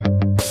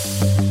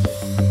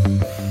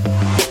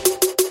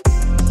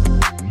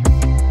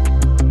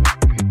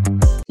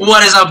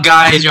What is up,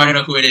 guys? You already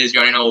know who it is. You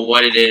already know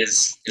what it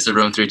is. It's the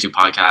Room 32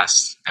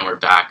 podcast, and we're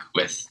back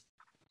with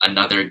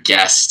another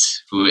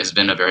guest who has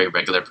been a very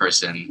regular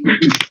person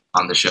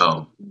on the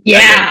show.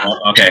 Yeah.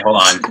 Okay, hold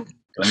on.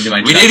 Let me do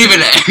my. We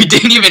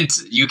didn't even.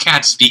 You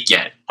can't speak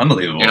yet.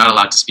 Unbelievable. You're not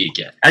allowed to speak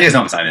yet. How do you guys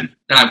know I'm Simon?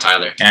 Then I'm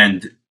Tyler.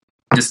 And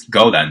just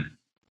go then.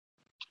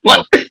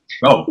 What?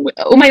 Go.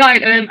 Oh my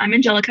god, I'm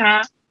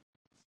Angelica,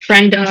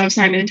 friend of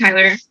Simon and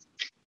Tyler.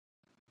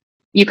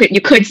 You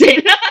could say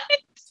that.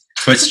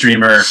 Twitch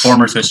streamer,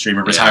 former Twitch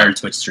streamer, retired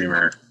Twitch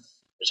streamer.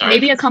 Sorry.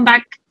 Maybe a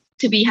comeback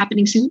to be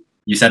happening soon.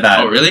 You said that.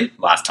 Oh, really?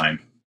 Last time.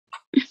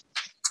 Okay.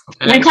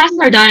 When classes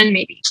are done,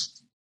 maybe.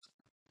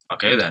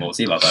 Okay then. We'll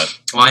see about that.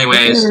 Well,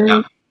 anyways,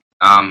 yeah.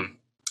 I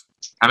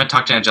haven't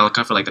talked to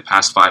Angelica for like the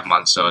past 5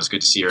 months, so it's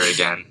good to see her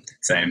again.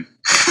 Same.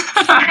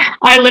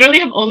 I literally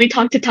have only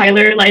talked to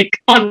Tyler like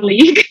on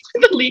League,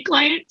 the League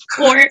client,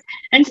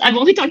 and I've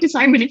only talked to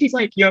Simon if he's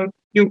like, "Yo,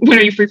 when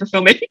are you free for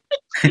filming?"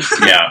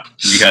 Yeah,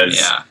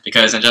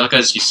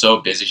 because she's so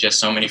busy. She has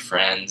so many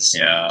friends.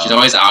 Yeah. She's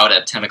always out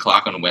at 10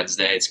 o'clock on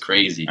Wednesday. It's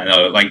crazy. I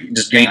know, like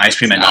just getting ice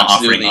cream and not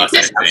offering us.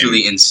 It's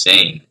absolutely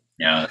insane.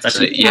 Yeah, it's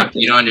So, actually.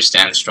 you don't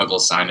understand the struggle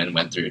Simon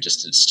went through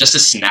just to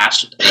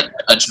snatch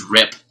a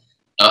drip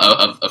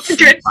of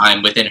free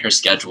time within her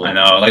schedule. I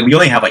know, like we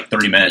only have like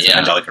 30 minutes with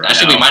Angelica right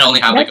Actually, now. we might only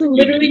have That's like a few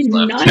literally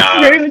minutes left.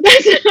 not true.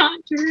 That's not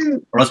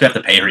true. Or else we have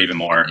to pay her even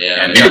more.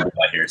 Yeah, and we don't do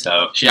that here,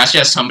 so She actually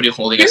has somebody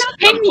holding You're us not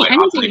paying me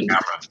off the anything.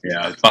 camera.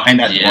 yeah, behind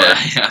that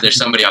door. Yeah, there's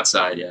somebody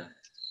outside. Yeah,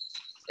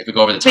 if we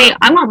go over the Wait, time,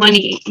 I want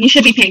money. You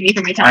should be paying me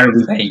for my I time. will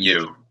be paying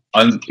you.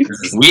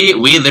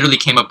 we literally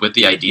came up with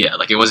the idea.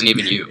 Like it wasn't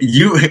even you.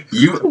 You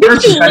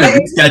first you trying to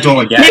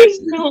reschedule again.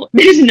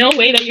 There's no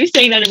way that you're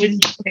saying that it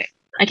was. Okay,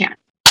 I can't.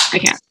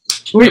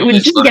 We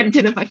just get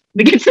to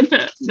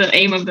the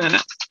aim of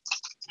the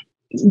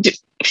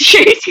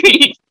share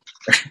screen.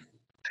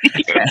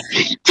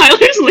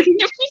 Tyler's looking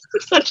at me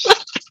with such a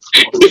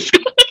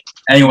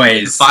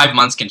Anyways, 5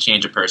 months can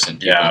change a person.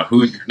 People. yeah,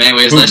 But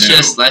anyways, who let's knew?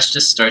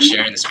 just start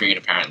sharing the screen.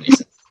 Apparently,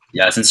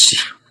 since she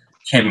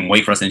can't even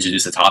wait for us to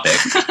introduce the topic.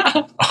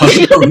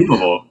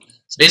 Unbelievable.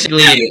 So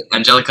basically,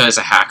 Angelica is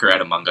a hacker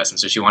at Among Us, and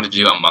so she wanted to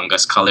do Among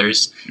Us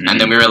colors. And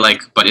then we were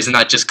like, but isn't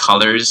that just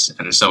colors?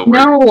 And so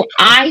No,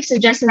 I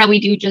suggested that we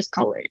do just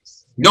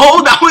colors.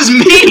 No, that was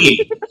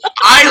me.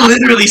 I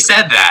literally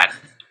said that.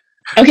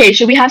 Okay,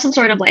 should we have some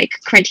sort of like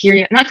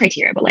criteria? Not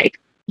criteria, but like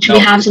should we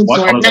have some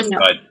what sort? colors No,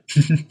 are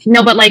good?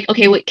 no, but like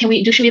okay, wait, should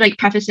we like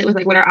preface it with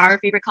like what are our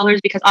favorite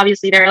colors? Because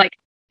obviously there are like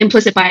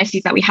implicit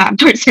biases that we have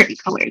towards certain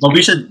colors. Well,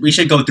 we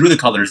should go through the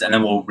colors and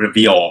then we'll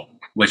reveal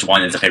which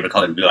one is a favorite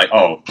color. We'll be like,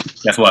 oh,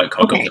 guess what?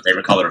 Cocoa is a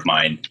favorite color of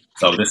mine.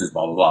 So this is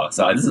blah blah blah.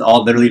 So this is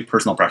all literally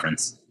personal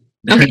preference.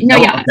 There's Okay, no,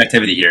 yeah.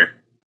 objectivity here.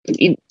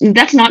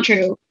 That's not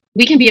true.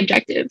 We can be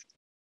objective.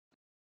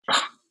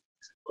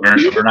 We're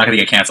not gonna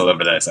get canceled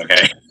over this,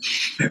 okay?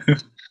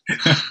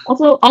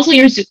 Also, I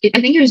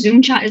think your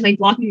Zoom chat is like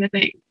blocking the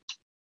thing.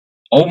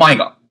 Oh my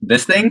god,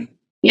 this thing?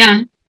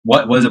 Yeah.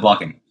 What is it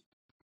blocking?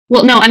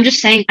 Well, no, I'm just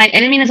saying. I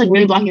didn't mean it's like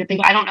really blocking the thing,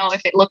 but I don't know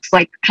if it looks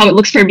like how it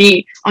looks for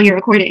me on your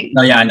recording.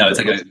 No, yeah, I know. It's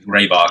like a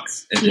gray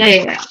box. Yeah.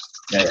 Yeah.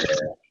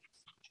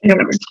 I don't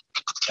remember.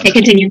 Okay,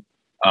 continue.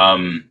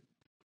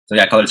 So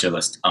yeah, color tier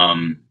list.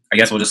 I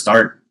guess we'll just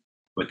start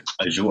with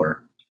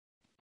Azure.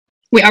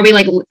 Wait, are we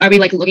like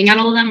looking at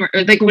all of them, or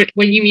like what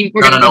do you mean? No.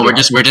 We're not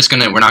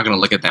gonna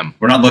look at them.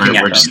 We're not looking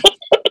at them.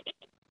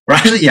 We're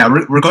actually,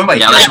 we're going by.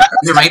 Yeah, like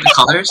you rank the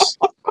colors.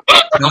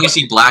 You only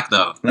see black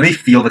though. Let me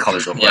feel the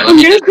colors real quick. Yeah.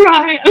 I'm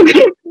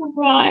gonna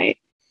cry.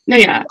 No,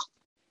 yeah.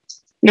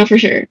 No, for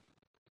sure.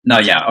 No,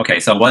 yeah.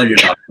 Okay, so what are your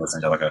top lists,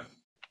 Angelica?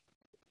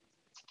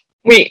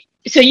 Wait,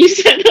 so you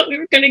said that we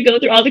were gonna go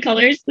through all the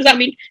colors? Does that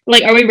mean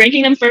like are we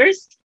ranking them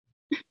first?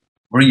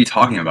 What are you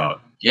talking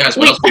about? Yes.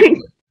 Wait,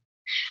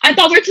 I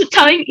thought we were just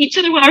telling each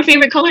other what our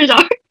favorite colors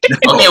are.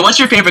 Okay, what's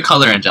your favorite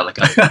color,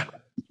 Angelica?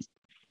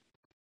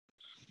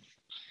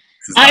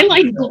 I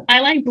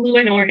like blue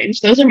and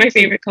orange. Those are my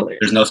favorite colors.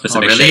 There's no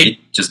specific really? shade.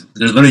 Just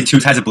there's literally 2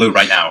 types of blue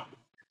right now.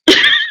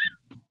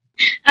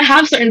 I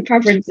have certain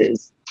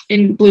preferences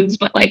in blues,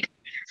 but like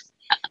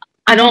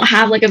I don't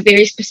have like a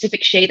very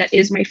specific shade that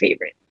is my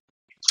favorite.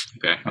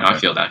 Okay, no, I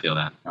feel that.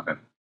 Okay.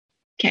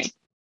 Okay.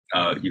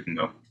 You can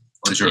go.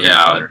 What is your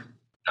Yeah. favorite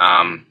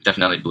color?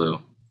 Definitely blue.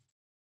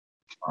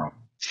 Wow.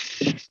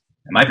 And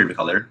my favorite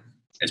color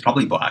is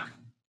probably black.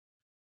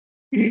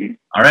 Mhm.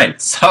 All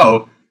right,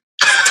 so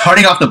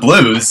starting off the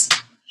blues,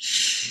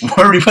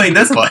 where are we putting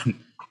this one?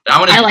 That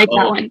one is I like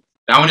below, that one.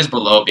 That one is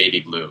below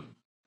baby blue.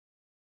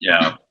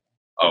 Yeah.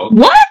 Oh,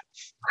 What?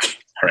 all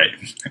right.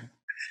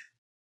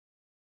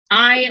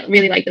 I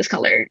really like this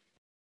color.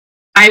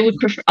 I would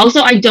prefer.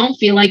 Also, I don't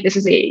feel like this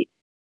is a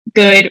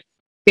good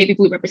baby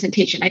blue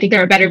representation. I think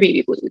there are better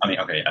baby blues. I mean,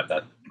 okay, yeah,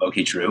 that's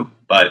low-key true,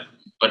 but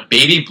But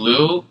baby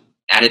blue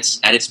at its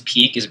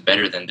peak is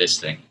better than this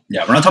thing.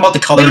 yeah, we're not talking about the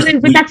colors.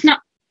 But that's not.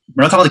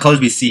 We're not talking about the colors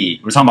we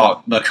see. We're talking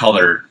about the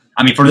color.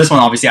 I mean, for this one,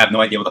 obviously, I have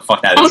no idea what the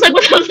fuck that I is. was like,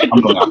 what the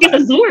I'm going fuck off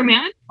is Azure,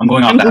 man? I'm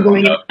going off I'm that.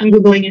 googling it. I'm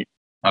googling it.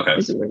 Okay.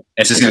 Azure.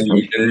 It's just gonna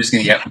be, you're just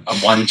gonna get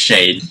one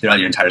shade throughout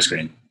your entire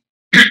screen.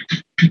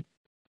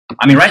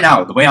 I mean, right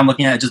now, the way I'm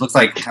looking at it, just looks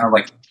like kind of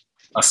like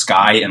a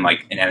sky in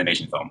like an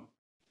animation film,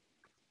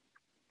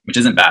 which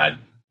isn't bad.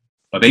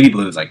 But baby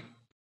blue is like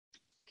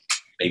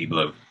baby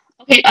blue.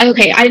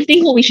 Okay. I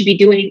think what we should be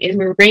doing is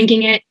we're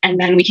ranking it, and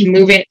then we can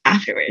move it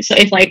afterwards. So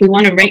if like we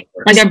want to rank,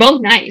 like they're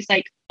both nice.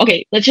 Like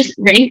okay, let's just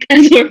rank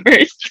Azure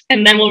first,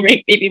 and then we'll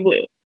rank baby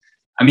blue.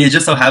 I mean, it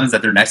just so happens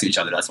that they're next to each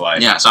other. That's why.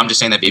 Yeah, so I'm just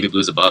saying that baby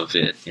blue's above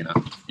it.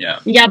 Yeah.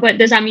 Yeah, but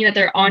does that mean that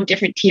they're on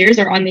different tiers,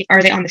 or are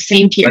they on the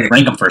same tier? Let's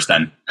rank them first,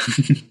 then.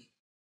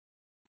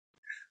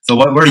 So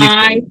what were you?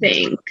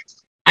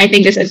 I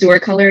think this Azure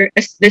color,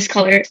 this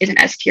color is an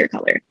S tier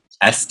color.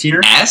 S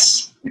tier?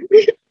 S?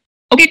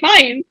 Okay,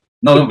 fine.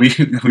 No,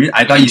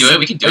 I thought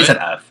We can do you it. said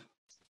F.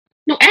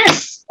 No,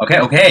 S. Okay.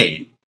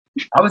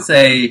 I would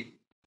say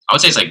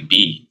it's like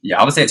B.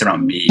 Yeah, I would say it's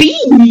around B.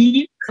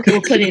 B. Okay,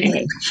 we'll put it in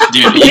A.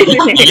 Dude,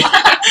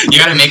 you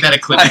gotta make that a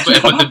clip and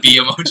put the B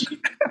emoji.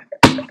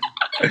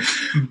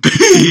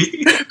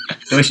 B.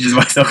 So she just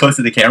went so close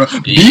to the camera.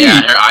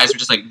 Yeah, her eyes were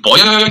just like boy.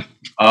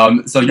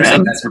 So you're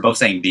saying S. We're both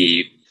saying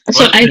B.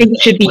 So I think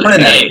it should be We'll put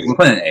an A. We'll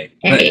put an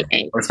A.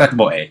 A.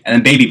 Respectable A. And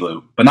then baby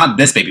blue, but not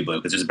this baby blue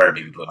because there's a better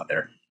baby blue out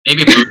there.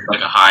 Baby blue is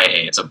like a high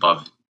A. It's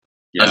above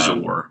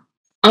Azure.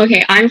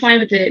 Okay, I'm fine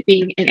with it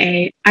being an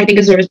A. I think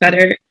Azure is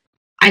better.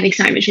 I think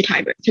Simon should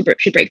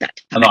should break that.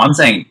 No, I'm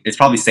saying it's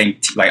probably same.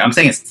 I'm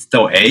saying it's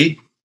still A,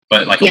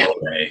 but like a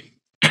lower A.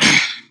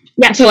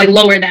 Yeah, so like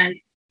lower than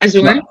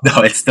Azure. No,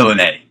 it's still an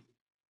A.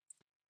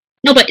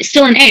 No, but it's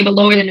still an A, but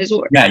lower than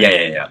Azure.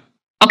 Yeah.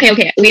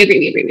 Okay, we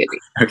agree.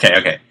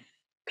 Okay.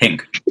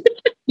 Pink.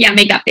 Yeah,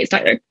 make that face,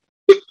 Tyler.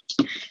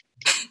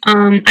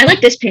 I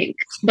like this pink,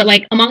 but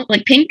like among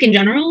like pink in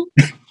general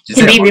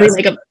can be really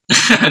like a.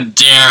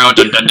 Damn.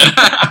 Did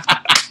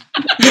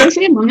I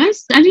say Among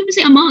Us? I didn't even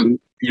say Among.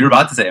 You were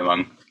about to say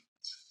Among.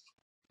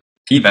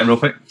 Can you vent real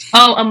quick?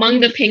 Oh, among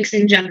the pinks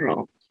in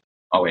general.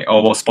 Oh wait.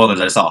 Oh well, spoilers.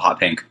 I just saw a hot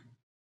pink.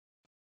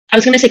 I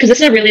was gonna say because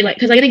this is a really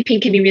because I think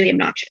pink can be really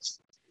obnoxious,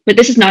 but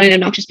this is not an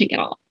obnoxious pink at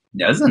all.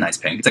 Yeah, this is a nice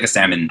pink. It's like a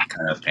salmon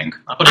kind of pink.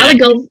 I would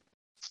go.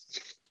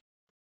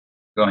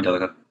 Go,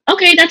 Angelica.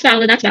 Okay, that's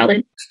valid. I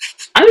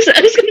was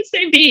gonna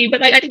say B,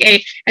 but I think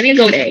A. I think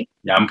I'll go with A.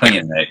 Yeah, I'm putting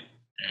it in A.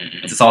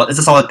 It's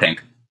a solid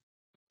pink.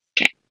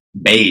 Okay.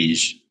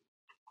 Beige.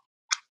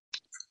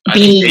 I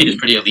think beige is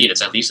pretty elite.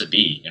 It's at least a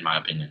B in my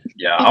opinion.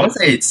 Yeah, I would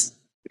say it's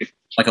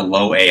like a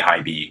low A,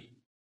 high B.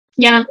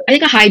 Yeah, I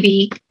think a high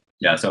B.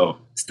 Yeah, so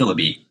still a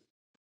B.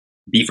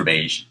 B for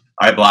beige.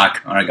 All right,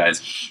 black. All right,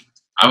 guys.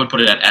 I would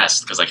put it at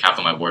S because like half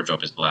of my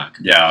wardrobe is black.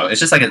 Yeah, it's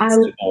just like a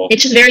simple.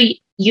 It's just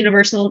very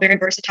universal, very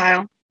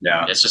versatile.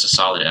 Yeah, It's just a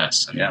solid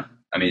S. yeah.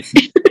 I mean,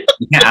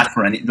 you can't ask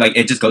for any. Like,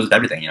 it just goes with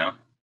everything, you know.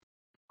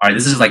 All right,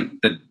 this is like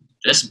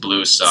This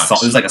blue sucks.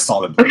 this is like a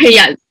solid. Blue. Okay,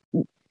 yeah,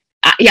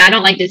 yeah. I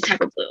don't like this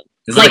type of blue.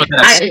 This Like,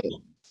 is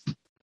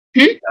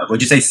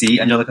would you say C,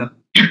 Angelica?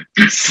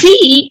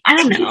 C. I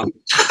don't know.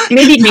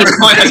 Maybe. Let's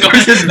go.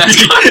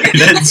 Let's see.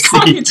 Let's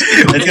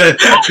go.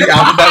 The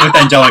alphabet with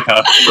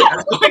Angelica.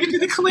 Going to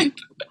the clip.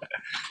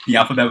 The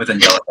alphabet with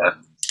Angelica.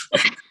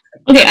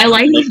 Okay, I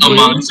like this blue.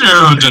 Among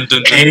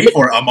A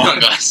for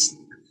Among Us.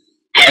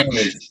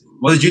 Anyways,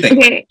 what did you think?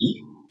 Okay.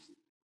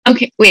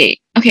 Okay,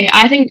 wait. Okay,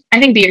 I think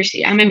B or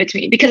C. I'm in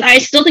between because I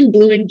still think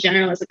blue in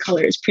general as a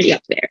color is pretty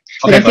up there.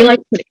 But Okay, I feel like,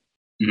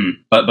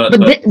 but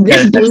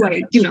this blue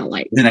I do not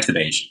like. the next to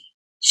beige.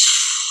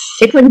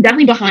 It's like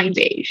definitely behind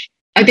beige.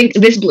 I think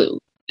this blue.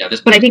 Yeah,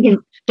 this. But I think,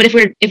 but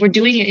if we're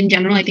doing it in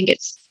general, I think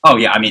it's. Oh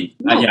yeah, I mean,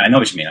 No. yeah, I know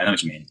what you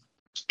mean.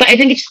 But I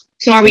think it's.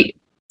 So are we?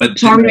 But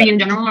So are we doing it in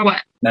general or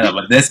what? no,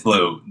 but this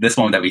blue, this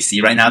one that we see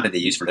right now that they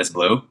use for this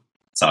blue,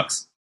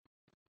 sucks.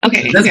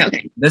 Okay. This-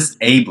 Okay. This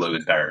A blue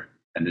is better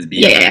than this B.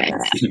 Yeah.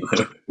 C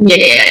blue.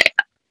 Yeah.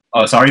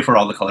 Oh, sorry for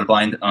all the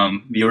colorblind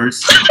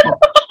viewers.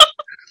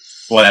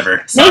 Whatever.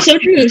 No, Sucks. so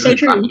true. So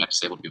true.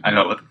 Disabled people. I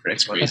know what the frick.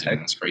 It's What the crazy. heck?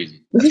 That's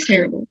crazy. This is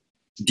terrible.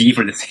 D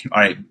for this.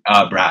 All right,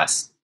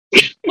 brass.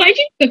 Why'd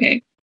you?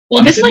 Okay.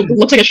 Well, this like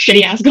looks like a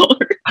shitty ass color.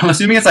 I'm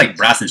assuming it's like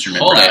brass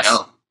instrument. Holy brass.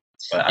 hell.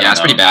 But I Yeah, don't it's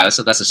pretty know. bad.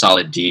 That's a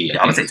solid D.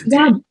 Yeah, I would say it's a D.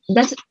 Yeah,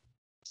 that's.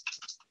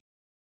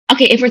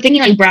 Okay, if we're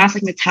thinking like brass,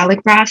 like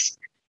metallic brass,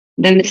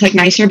 then it's like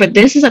nicer. But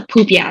this is a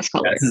poopy ass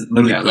color. Yeah, this is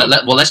literally. Yeah,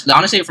 well, let's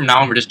honestly from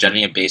now on we're just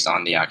judging it based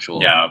on the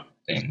actual Yeah.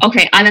 thing.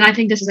 Okay, and then I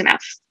think this is an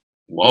F.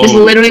 Whoa. This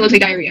literally looks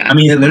like diarrhea. I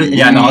mean, it literally.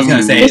 Yeah, no, I was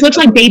gonna say. This looks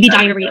like baby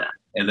diarrhea.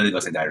 It literally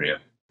looks like diarrhea.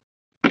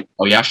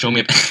 Oh yeah, show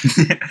me.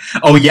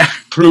 Oh yeah.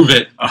 Prove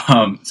it.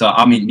 So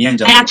I mean, me and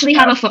I Justin. actually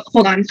have a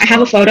hold on. I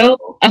have a photo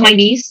of my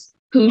niece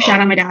who shot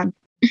on my dad.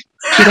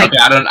 She's like, Okay,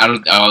 I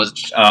don't. I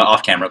was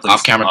Off camera, please.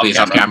 off camera, please.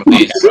 Off camera,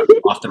 please.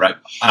 Off the right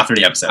after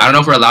the episode. I don't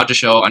know if we're allowed to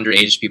show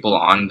underage people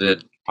on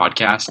the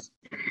podcast.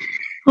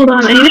 hold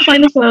on, I need to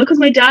find the photo because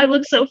my dad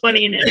looks so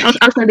funny in it.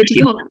 I'll send it to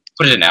you. Hold on.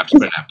 Put it in F.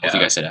 Put it in F. Both Yeah.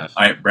 you guys said F.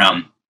 All right,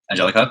 brown.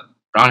 Angelica.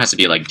 Brown has to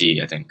be like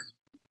D, I think.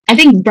 I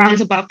think brown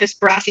is above this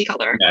brassy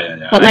color,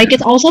 Yeah. but like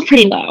it's also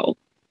pretty low.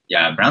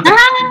 Yeah, brown.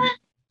 Ah!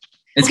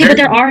 It's Okay, very, but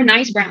there are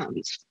nice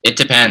browns. It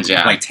depends.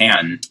 Yeah. like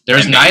tan.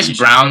 There's and nice beige.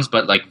 browns,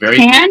 but like very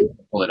Tan?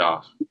 pull it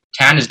off.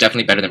 Tan is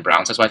definitely better than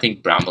brown, so that's why I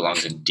think brown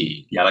belongs in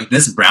D. Yeah, like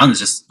this brown is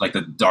just like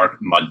the dark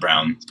mud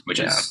brown, which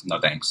Yeah. is no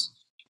thanks.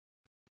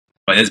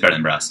 But it is better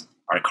than brass.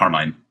 All right,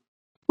 carmine.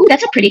 Ooh,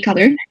 that's a pretty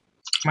color.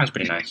 Mine's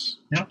pretty nice.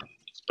 Yeah.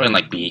 Put in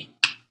like B.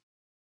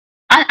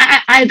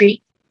 I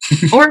agree.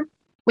 Or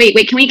wait,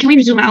 can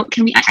we zoom out?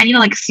 Can we? I need to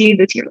like see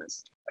the tier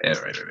list. Yeah,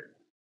 right.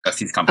 That's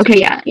these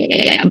competition. Okay,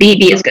 yeah.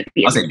 B is good.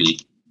 B I'll is say B.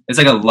 It's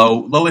like a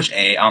lowish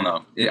A. I don't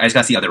know. I just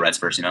gotta see other reds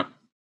first, you know.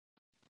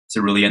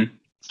 Cerulean.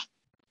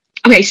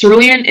 Okay,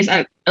 cerulean is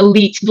an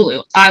elite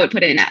blue. I would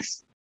put it in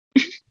S.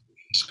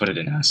 Just put it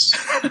in S.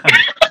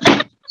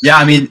 Yeah,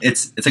 I mean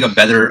it's like a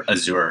better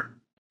azure.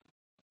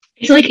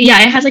 It's like it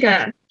has like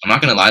a. I'm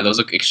not gonna lie, those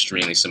look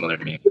extremely similar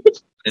to me.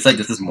 It's like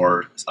this is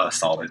more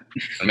solid.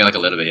 I mean, like a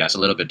little bit. Yeah, it's a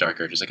little bit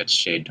darker, just like a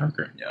shade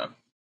darker. Yeah.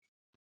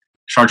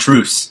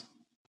 Chartreuse.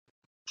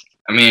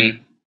 I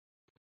mean,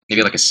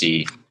 maybe like a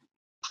C,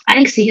 I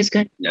think C is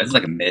good. Yeah, it's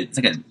like a mid. It's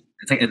like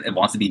it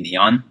wants to be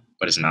neon.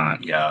 but it's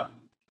not. Yeah.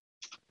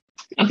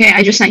 Okay,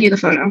 I just sent you the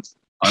photo.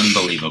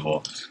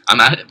 Unbelievable. I'm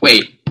at.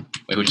 Wait,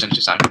 who just sent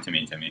you Simon? To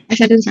me. I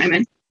sent it to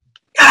Simon.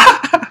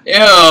 Ew!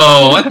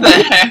 What the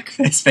heck?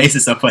 His face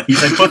is so funny.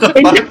 He's like, what the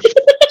fuck?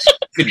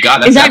 Good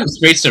God, Is that's that- not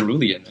straight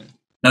cerulean.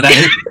 No, that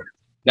is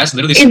That's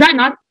literally. Is that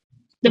not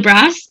the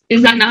brass?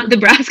 Is that not the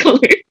brass color?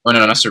 Oh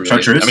no, not cerulean.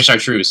 Chartreuse? I mean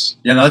chartreuse.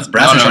 yeah, no, that's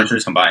brass No, and no.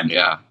 chartreuse combined.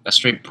 Yeah, that's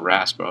straight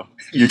brass, bro.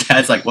 Your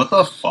dad's like, what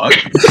the fuck?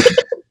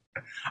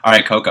 All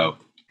right, Coco.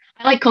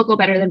 I like cocoa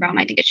better than brown.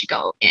 I think it should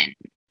go in.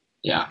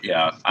 Yeah,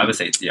 Yeah, I would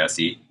say it's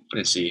C. put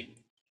in C.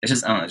 It's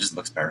just I don't know. It just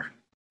looks better.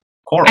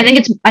 Coral. I think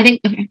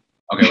okay.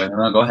 Okay, wait,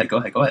 no, go ahead.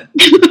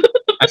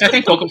 I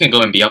think Coco can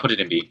go in B. I'll put it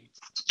in B.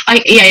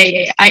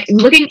 Yeah. I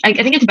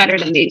think it's better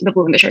than the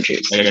blue and the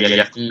chartreuse.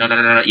 Yeah.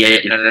 No.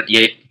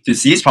 Yeah. Dude,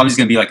 C is probably just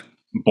gonna be like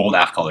bold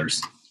AF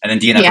colors, and then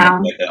D and F Yeah. are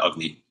gonna be like the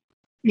ugly.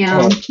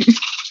 Yeah.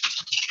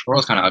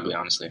 Coral's kind of ugly,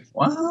 honestly.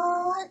 What?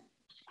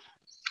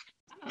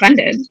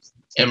 Offended.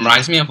 It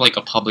reminds me of like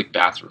a public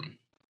bathroom,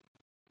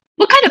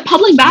 What kind of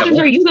public bathrooms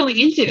what? are you going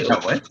into? Yeah,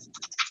 what?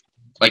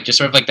 like just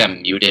sort of like that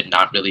muted,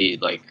 not really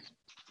like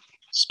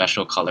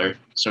special color,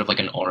 sort of like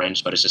an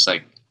orange, but it's just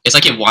like it's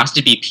like it wants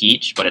to be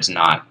peach, but it's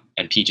not,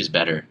 and peach is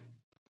better.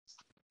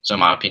 So in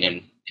my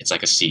opinion, it's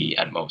like a C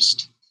at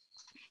most.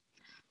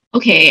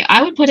 Okay,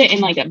 I would put it in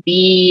like a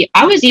B.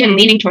 I was even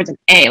leaning towards an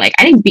A. Like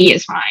I think B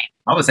is fine.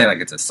 I would say like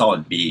it's a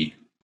solid B.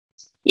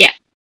 Yeah.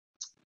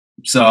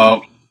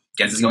 So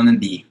guess it's going in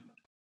B.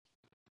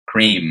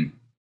 Cream.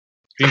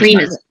 Cream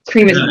is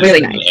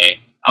really nice. A.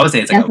 I would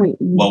say it's like Definitely.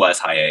 a low S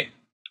high A.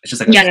 It's just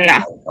like a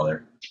Yeah. solid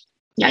color.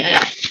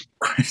 Yeah.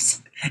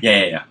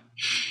 yeah.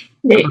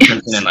 I'm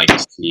putting in like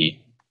C.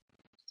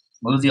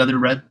 What was the other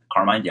red?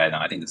 Carmine? Yeah, no,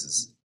 I think this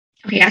is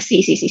Okay, yeah.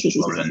 C.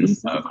 lower than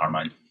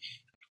Carmine.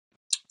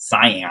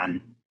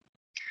 Cyan.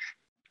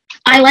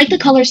 I like the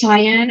color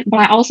cyan, but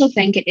I also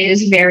think it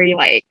is very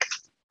like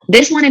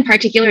this one in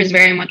particular is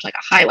very much like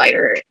a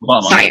highlighter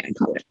Well, cyan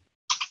color.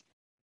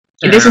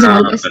 This is a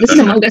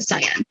Mogus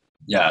cyan.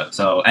 yeah,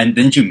 so, and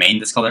didn't you main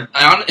this color?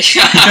 I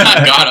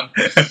got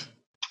him.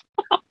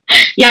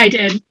 Yeah, I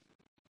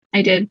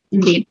did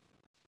indeed.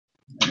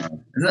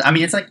 I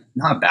mean, it's like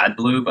not a bad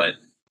blue, but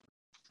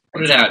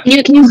What did that?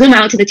 Can you zoom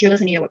out to the tier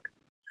list and you look?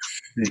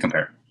 you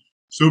compare.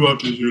 Zoom up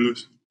to your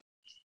list.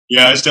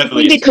 Yeah, it's I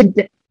think it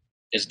could.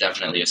 It's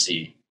definitely a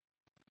C.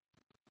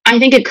 I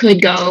think it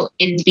could go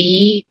in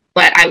B,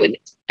 but I would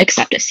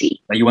accept a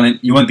C. Like you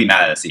wouldn't be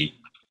mad at a C.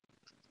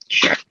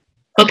 Sure,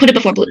 but put it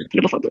before blue.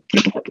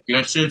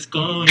 Yes, it's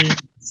going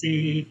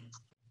C.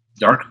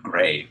 Dark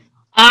gray.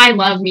 I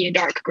love me a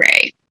dark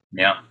gray.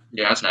 Yeah,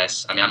 Yeah, that's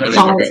nice. I mean, I'm That's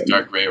really solid.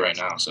 dark gray right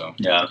now, so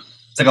yeah.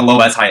 It's like a low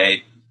S high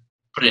A.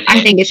 put it in I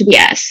A. think it should be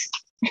S.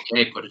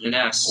 Okay, put it in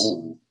S.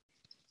 Ooh.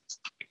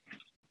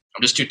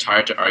 I'm just too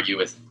tired to argue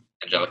with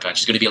Angelica, and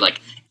she's gonna be like,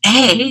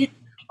 A.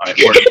 All right,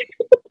 forest.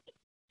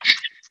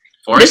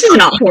 Forest. This is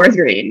not forest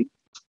green.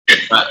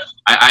 But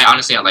I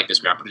honestly, I like this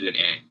graph. Put it in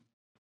A.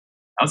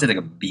 I would say like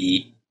a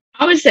B.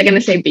 I was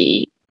gonna say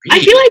B. I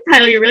feel like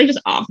Tyler, you're really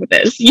just off with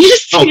this. You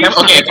just Oh, you're just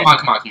okay,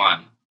 off with come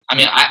on. I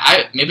mean,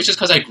 I maybe it's just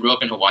because I grew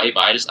up in Hawaii,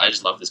 but I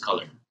just love this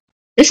color. it.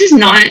 This is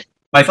not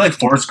But I feel like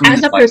forest green as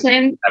is a like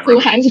person who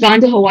ever. has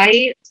gone to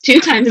Hawaii 2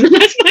 times in the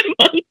last 5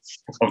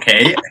 months.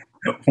 Okay.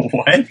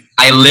 What?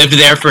 I lived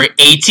there for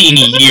 18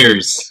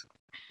 years.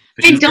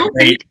 This I is a don't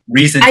great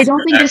reason I don't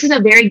for think that. this is a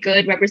very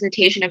good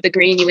representation of the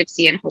green you would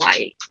see in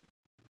Hawaii.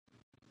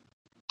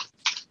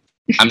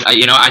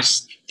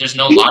 There's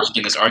no logic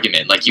in this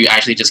argument. Like, you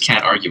actually just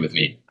can't argue with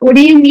me. What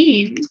do you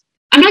mean?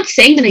 I'm not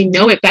saying that I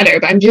know it better,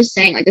 but I'm just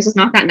saying like this is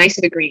not that nice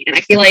of a green, and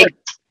I feel like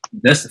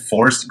This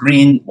forest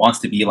green wants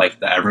to be like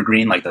the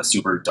evergreen, like the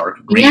super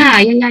dark green.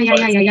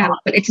 yeah,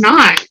 but it's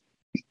not.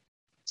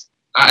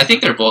 I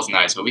think they're both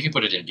nice, but we can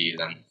put it in B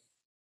then.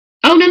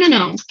 Oh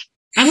no!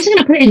 I wasn't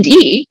gonna put it in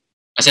D.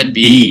 I said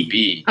B.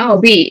 B.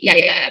 Oh B,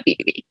 yeah, B.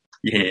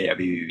 Yeah,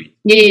 B.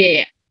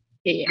 Yeah.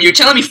 You're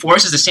telling me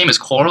forest is the same as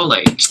coral?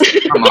 Like,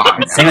 come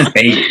on. Same as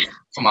beige.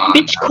 Come on.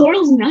 Bitch,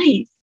 coral's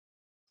nice.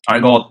 All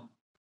right, gold.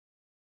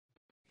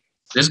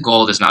 This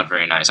gold is not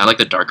very nice. I like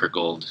the darker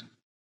gold.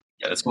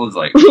 Yeah, this gold is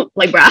like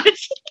like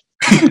brass.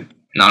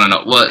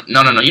 No. What?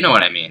 No. You know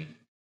what I mean.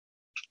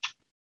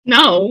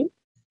 No.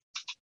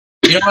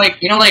 You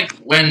know, like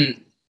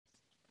when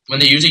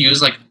they usually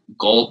use like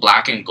gold,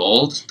 black, and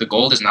gold. The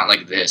gold is not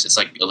like this. It's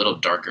like a little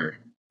darker.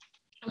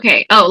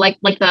 Okay. Oh, like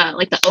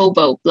the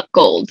oboe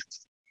gold.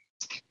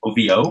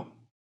 OVO.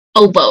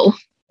 Oboe.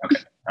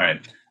 Okay, all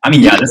right. I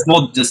mean, yeah,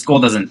 this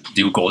gold doesn't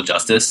do gold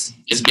justice.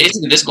 It's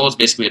basically this gold is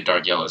basically a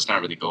dark yellow. It's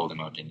not really gold in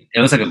my opinion. It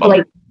looks like a bubble.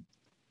 Like,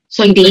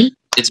 so like D.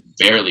 It's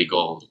barely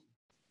gold.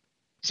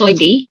 So like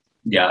D.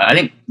 Yeah, I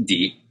think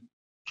D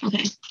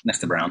Okay. next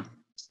to brown.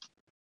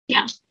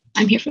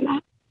 I'm here for that.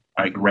 All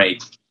right,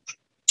 great.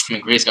 I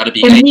mean, gray's got to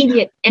be.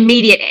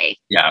 Immediate A.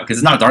 Yeah, because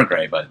it's not a dark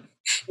gray, but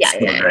Yeah.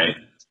 still Yeah. gray.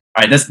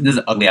 All right, this is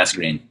ugly ass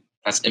green.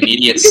 That's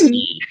immediate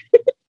C.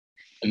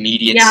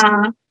 Immediate.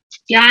 Yeah.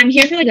 Yeah. I'm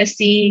here for like a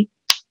C.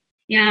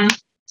 Yeah.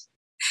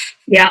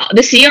 Yeah.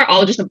 The C are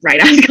all just a bright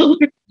ass color.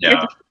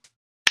 Yeah.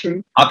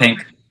 True. Hot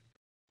pink.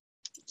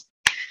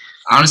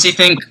 I honestly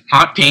think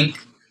hot pink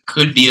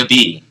could be a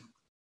B.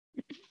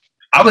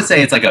 I would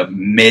say it's like a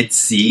mid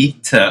C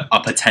to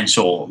a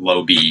potential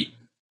low B.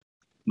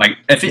 Like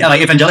if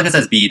Angelica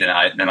says B, then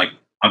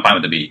I'm fine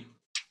with the B.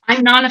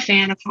 I'm not a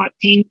fan of hot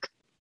pink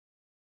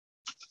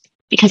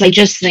because I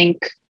just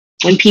think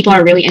when people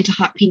are really into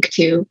hot pink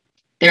too,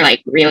 they're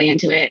like really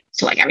into it.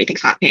 So like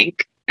everything's hot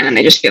pink, and then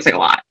it just feels like a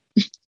lot.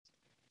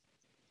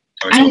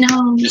 I don't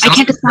know. It I sounds can't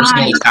like a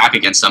personal decide. attack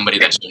against somebody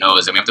that she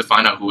knows, and we have to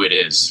find out who it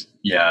is.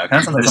 Yeah, it kind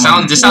of sounds like This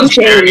someone. sounds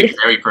very, shade.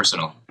 very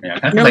personal. Yeah,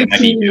 it kind of No sounds like it might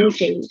tea, be no you.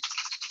 shade.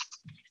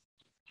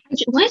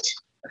 What?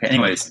 Okay,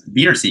 anyways,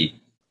 B or C?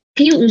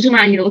 Can you zoom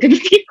out and look at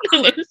the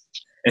list?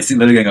 It's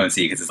literally gonna go in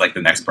C because it's like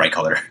the next bright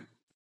color.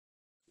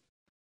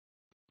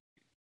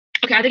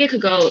 Okay, I think it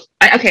could go.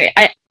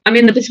 I'm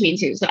in the between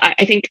too, so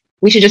I think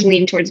we should just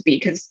lean towards B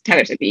because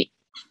Tyler said B.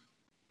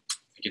 I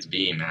think it's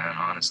B, man.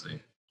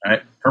 Honestly, All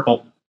right,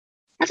 purple.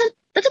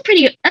 That's a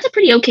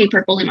pretty okay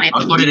purple in my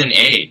I'll opinion. put it in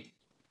A.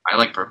 I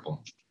like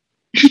purple.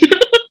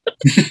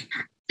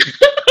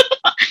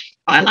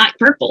 I like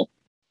purple.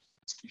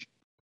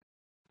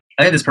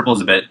 I think this purple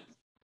is a bit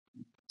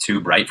too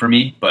bright for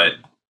me, but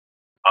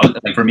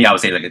for me, I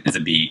would say like it's a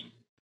B.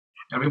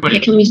 Everybody.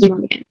 Okay, can we zoom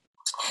out again?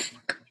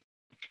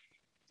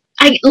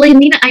 I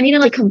need to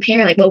like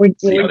compare like what we're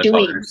other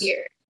doing colors.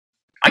 here.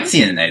 I can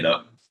see it in A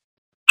though.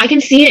 I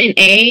can see it in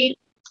A.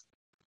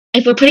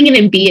 If we're putting it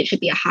in B, it should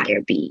be a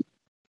higher B.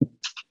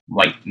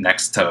 Like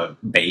next to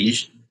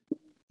beige,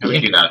 Yeah, we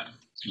can do that.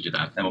 We can do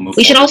that. and we'll move.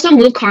 We should forward. also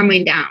move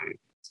Carmine down.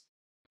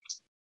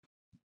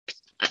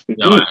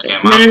 No, No, okay,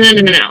 no.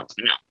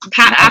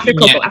 After Yeah.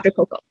 Coco, after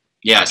Coco.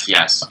 Yes.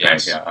 Okay,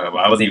 yeah,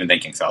 I wasn't even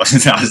thinking, so I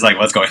was like,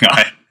 "What's going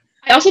on?"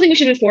 I also think we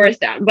should move Forest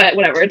down, but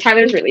whatever.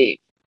 Tyler's really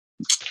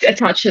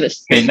attached to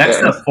this. Okay, next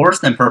to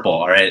forest and purple.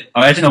 All right.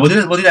 Oh, actually, no, we'll do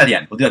that at the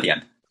end. We'll do that at the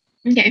end.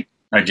 Okay.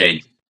 All right,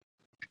 Jade.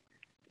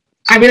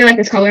 I really like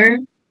this color,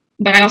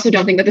 but I also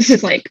don't think that this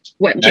is like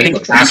what I Jade think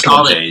looks It's a like. actual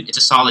solid. jade. It's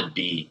a solid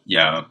B.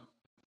 Yeah.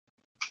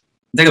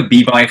 It's like a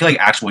B, but I feel like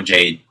actual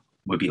Jade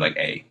would be like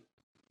A.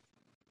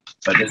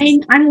 But this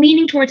I'm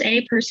leaning towards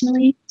A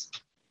personally,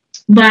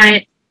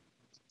 but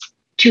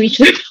to each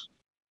their.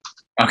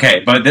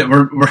 okay, but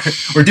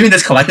we're doing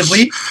this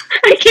collectively.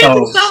 I can't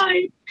So-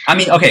 decide. I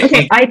mean, okay,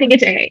 Okay, I think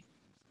it's A.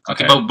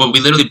 okay. But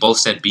we literally both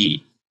said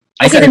B.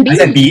 I okay, said then B. I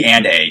said B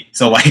and A,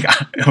 so like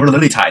we're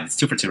literally tied. It's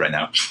 2 for 2 right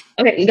now.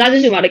 Okay, you gotta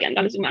zoom out again.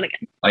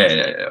 Oh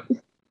yeah.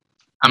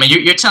 I mean,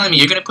 you're telling me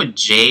you're gonna put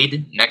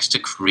jade next to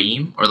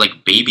cream or like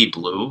baby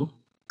blue?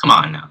 Come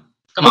on now.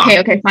 Come on.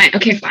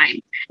 Okay,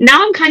 fine.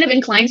 Now I'm kind of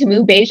inclined to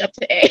move beige up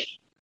to A.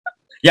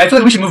 Yeah, I feel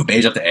like we should move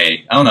beige up to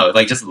A. I don't know,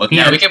 like just looking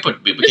Yeah, at we it. can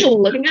put. Just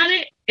looking at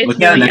it, it's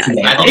Looking at it really next to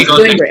nice. the- I think it It's goes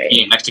really next to great.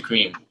 cream. Next to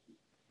cream.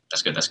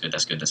 That's good.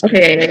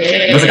 Okay.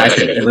 It looks like ice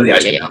cream. It's literally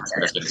ice cream.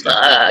 That's good. That's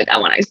good. I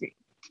want ice cream.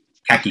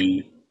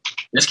 Khaki,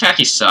 This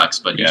khaki sucks,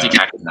 but Yeah. usually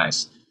khaki's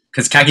nice.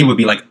 because khaki would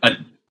be like a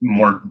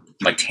more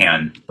like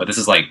tan, but this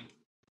is like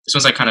This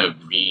one's like kind of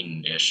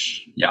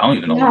greenish. yeah, I don't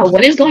even know. Wow,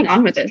 what is going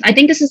on with this? I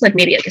think this is like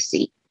maybe like a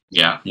C.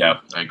 Yeah, Yeah.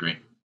 I agree.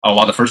 Oh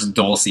wow, the first is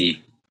dual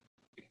C.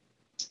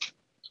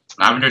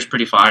 Lavender's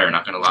pretty fire.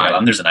 Not gonna lie. Yeah,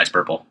 there's a nice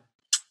purple.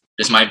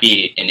 This might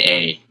be an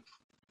A.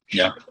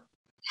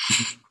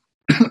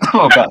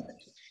 Oh god.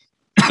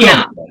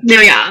 Yeah.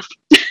 No,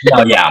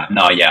 yeah.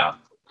 No, yeah.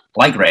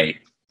 Light gray.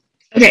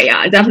 Okay,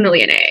 yeah,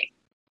 definitely an A.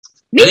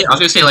 Really? I was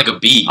gonna say like a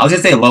B. I was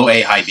gonna say low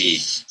A, high B.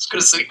 I was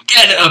gonna say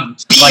get a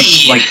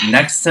B. Like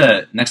next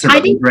to I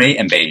red, think- gray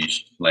and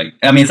beige. Like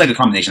I mean, it's like a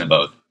combination of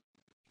both.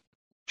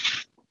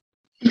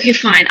 Okay,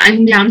 fine.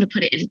 I'm down to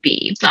put it in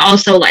B, but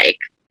also like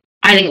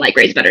I think light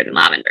gray is better than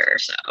lavender.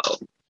 So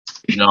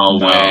no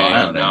No, way.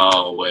 I don't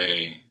No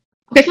way.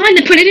 okay, fine.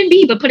 Then put it in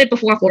B, but put it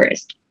before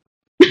forest.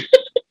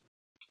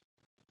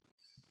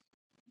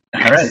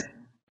 All right.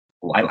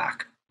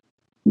 Lilac.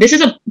 This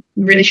is a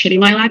really shitty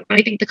lilac, but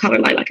I think the color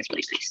lilac is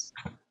really nice.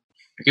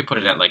 We could put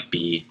it at like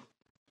B.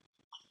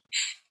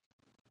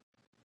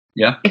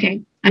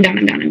 Okay, I'm down.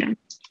 Yeah,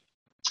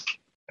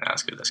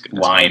 that's good.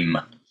 Lime.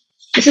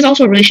 This is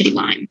also a really shitty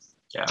lime.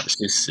 Yeah,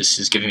 this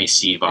is giving me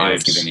C It vibes.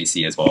 is giving me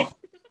C as well.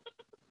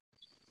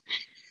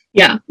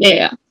 Yeah.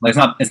 Like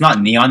it's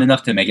not neon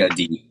enough to make it a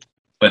D,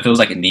 but if it was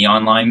like a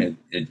neon lime,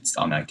 it's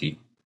automatic D.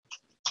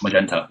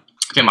 Magenta.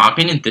 Okay, in my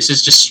opinion, this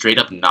is just straight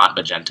up not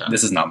magenta.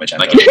 This is not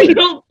magenta. Like-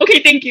 No.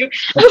 Okay, thank you.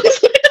 I was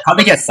like, How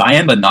they get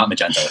cyan but not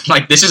magenta?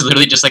 Like this is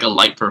literally just like a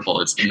light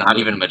purple. It's not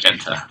even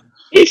magenta.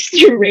 it's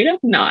straight up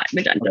not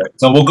magenta. Okay,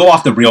 so we'll go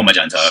off the real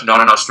magenta. No,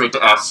 straight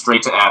to F,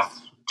 straight to F.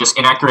 Just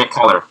inaccurate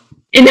color.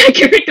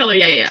 Inaccurate color.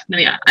 Yeah. No,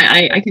 yeah.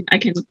 I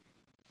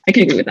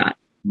can agree with that.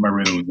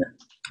 Maroon.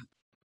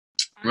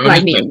 Maroon Like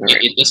is me, good. maroon.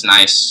 It's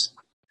nice.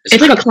 It's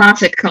like a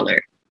classic color.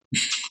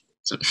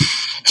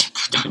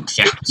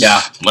 yeah.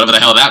 Yeah. Whatever the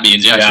hell that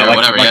means. Yeah, sure, like,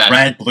 whatever. like yeah.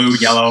 red, blue,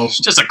 yellow, It's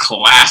just a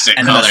classic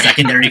and then color. the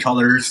secondary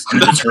colors,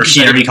 and then the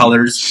tertiary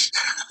colors.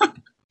 I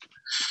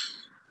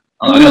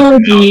Oh,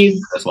 got jeez.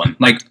 this one.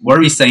 Like, what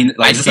are we saying?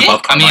 Like, I is this think,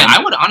 above I mean, Carmine?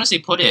 I would honestly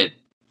put it.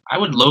 I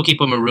would low key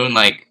put maroon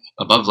like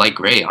above light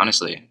gray.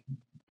 Honestly.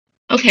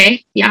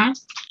 Okay, yeah.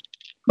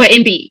 But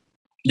in B.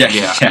 Yeah.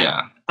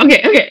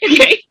 Okay.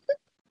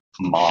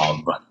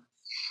 Mauve.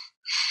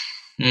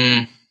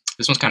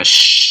 This one's kind of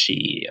shit.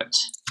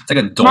 It's like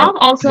a dull. Mauve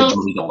also.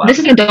 This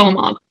is a dull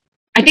mauve.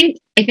 I think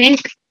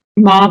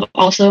mauve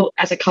also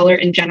as a color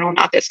in general,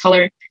 not this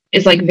color,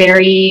 is like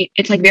very.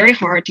 It's like very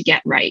hard to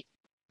get right.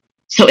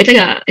 So it's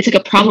like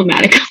a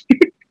problematic.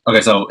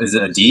 Okay, so is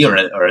it a D or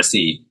a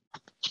C?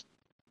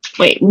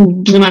 Wait,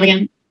 zoom out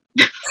again.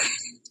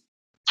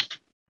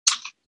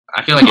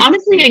 I feel like I'm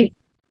honestly getting.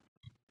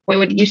 Wait,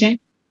 what did you say?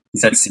 He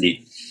said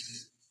C.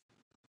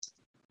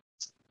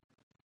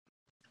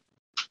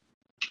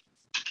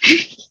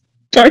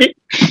 Sorry,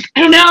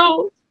 I don't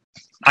know.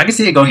 I can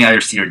see it going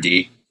either C or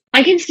D.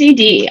 I can see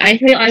D. I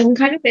feel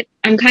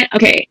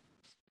okay.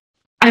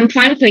 I'm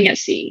fine with putting it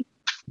C.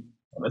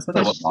 Let's look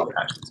at what mauve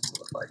actually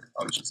looks like.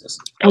 Oh Jesus.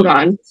 Oh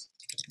god.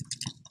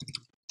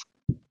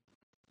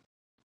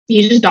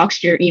 You just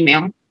doxed your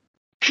email.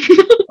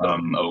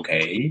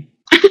 Okay.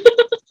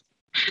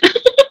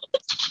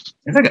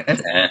 It's like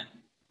it's eh.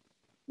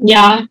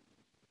 Yeah, I don't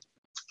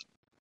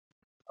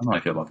know how I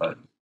feel about that.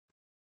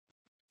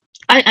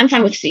 I'm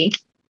fine with C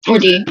or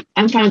D.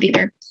 I'm fine with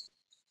either.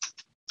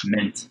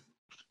 Mint.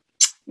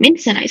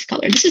 Mint's a nice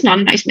color. This is not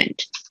a nice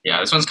mint. yeah,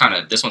 this one's kind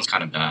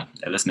of bad.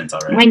 Yeah, this mint's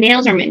alright. My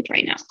nails are mint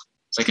right now.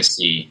 It's like a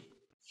C.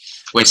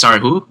 Wait, sorry,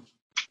 who?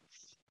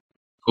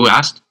 Who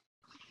asked?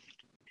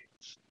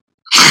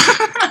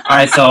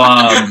 Alright, so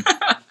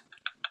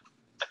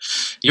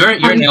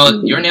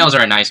your nails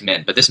are a nice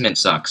mint, but this mint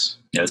sucks.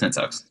 yeah, this mint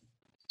sucks.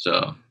 So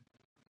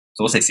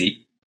So we'll say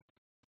C.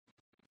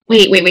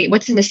 Wait.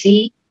 What's in the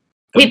C?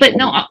 Wait, but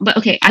no. But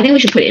okay. I think we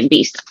should put it in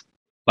B stuff.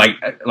 Like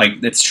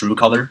its true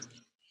color.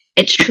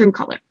 It's true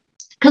color.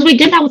 Because we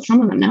did that with some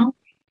of them, no?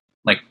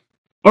 Like-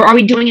 or are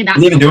we doing it that?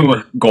 We didn't even do it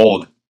with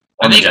gold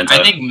or magenta.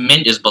 I think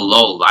mint is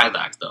below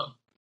lilac though.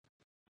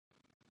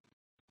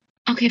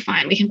 Okay,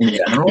 fine. We can put In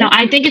it. general? No,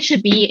 I think it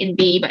should be in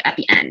B, but at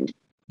the end.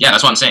 Yeah,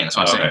 that's what I'm saying. That's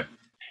what I'm Oh, saying. okay.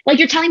 Like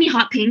you're telling me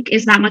hot pink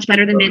is that much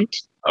better than mint?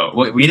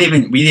 Oh, we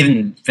didn't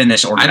even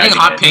finish I organizing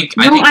think hot it. pink.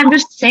 No, I'm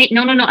just saying.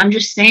 No. I'm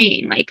just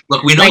saying. Like,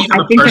 Look, we know like, you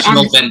have I a think they're personal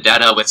on this-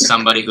 vendetta with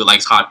somebody who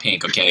likes hot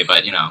pink. Okay,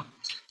 but you know,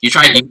 you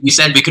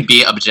said we could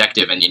be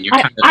objective, and you're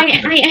kind of. I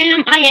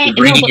am. You're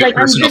bringing No, but, your like,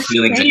 I'm personal just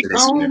feelings saying- into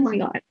this Oh here. my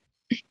god.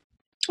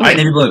 Alright,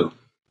 navy blue.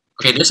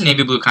 Okay, this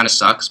navy blue kind of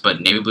sucks, but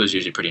navy blue is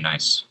usually pretty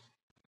nice.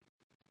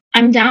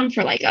 I'm down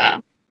for like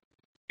a.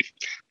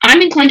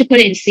 I'm inclined to put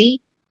it in C.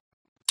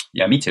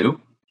 Yeah, me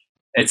too.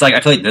 It's like I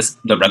feel like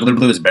the regular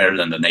blue is better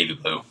than the navy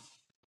blue.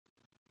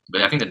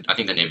 But I think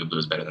the navy blue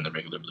is better than the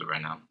regular blue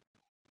right now.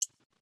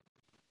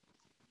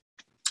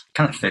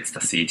 Kind of fits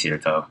the C tier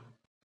though.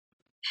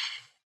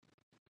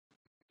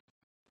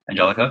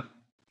 Angelica?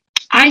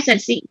 I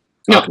said C.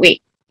 No, Okay.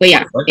 wait. But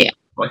yeah, What? yeah.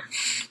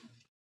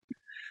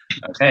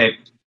 Okay.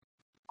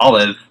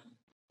 Olive.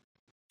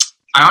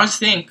 I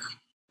honestly think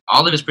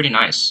olive is pretty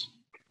nice.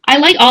 I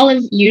like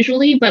olive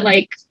usually, but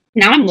like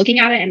now I'm looking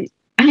at it and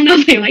I don't know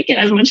if I like it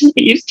as much as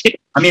I used to.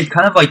 I mean, it's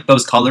kind of like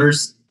those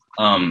colors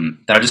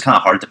that are just kind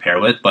of hard to pair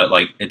with, but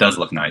like it does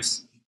look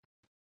nice.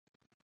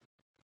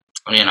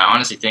 I mean, I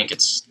honestly think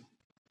it's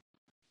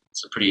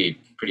a pretty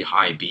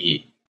high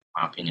B, in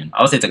my opinion.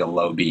 I would say it's like a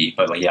low B,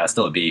 but like yeah, it's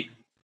still a B.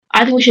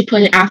 I think we should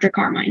put it after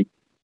Carmine.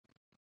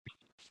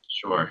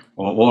 Sure.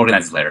 We'll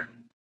organize it later.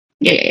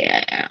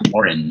 Yeah.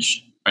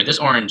 Orange. Alright, this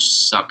orange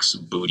sucks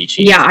booty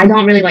cheeks. Yeah, I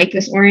don't really like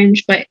this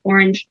orange, but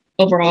orange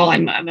overall,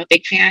 I'm a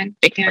big fan.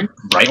 Big fan.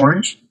 Bright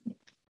orange?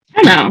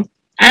 I don't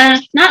know.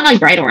 Not like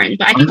bright orange,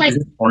 but I think like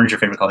Is orange your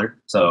favorite color?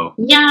 So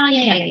yeah.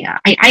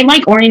 I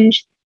like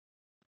orange.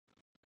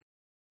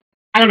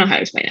 I don't know how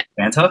to explain it.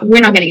 Fanta? We're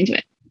not getting into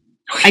it.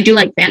 I do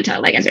like Fanta,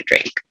 like as a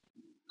drink.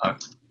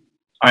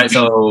 Alright,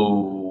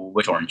 so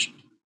which orange?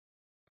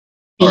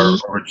 B. Or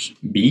orange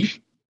B?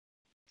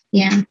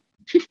 Yeah.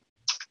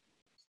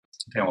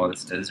 Okay, well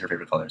this is her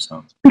favorite color,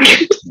 so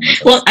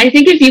Well, I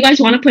think if you guys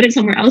want to put it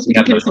somewhere else, we We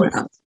can have put no it somewhere choice.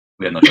 else.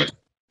 we have no choice.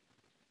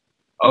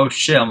 Oh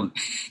shit,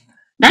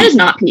 That is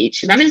not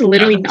peach. That is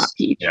literally not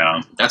peach.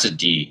 Yeah, That's a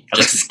D. that's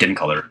like Just, skin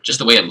color. just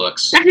the way it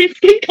looks. That is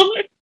skin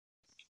color.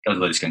 That was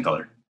literally skin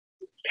color.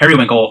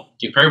 Periwinkle.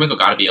 Dude, periwinkle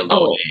gotta be a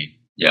low Oh. A.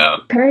 Yeah,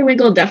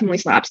 Periwinkle definitely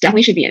slaps.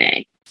 Definitely should be an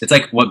A. it's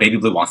like what baby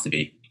blue wants to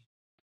be.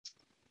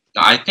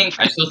 No, I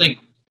still think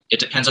it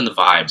depends on the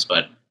vibes,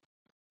 but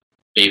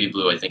baby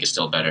blue I think is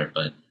still better,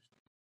 but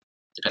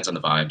depends on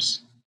the vibes.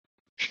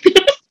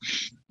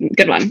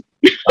 Good one.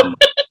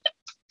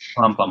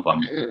 Plum, plum,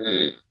 plum.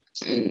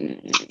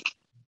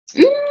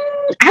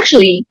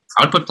 Actually,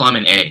 I would put plum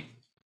in A.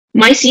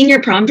 my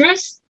senior prom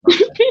dress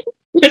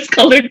was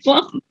colored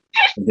plum.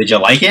 Did you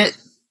like it?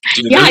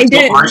 Dude, Yeah, I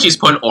did. She's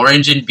put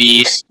orange in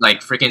B,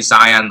 like freaking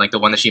Cyan, like the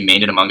one that she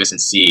made in Among Us in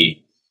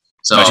C.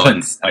 So No, she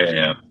couldn't. Oh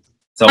yeah.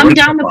 So I'm we're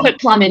down to plum. put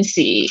plum in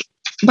C.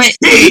 But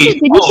C? did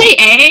you Oh. say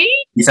A?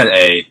 You said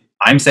A.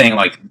 I'm saying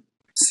like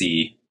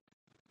C.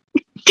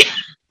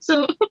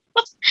 So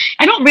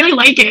I don't really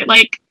like it.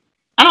 Like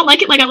I don't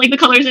like it like I like the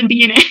colors in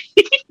B and A.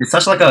 It's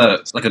such like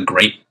a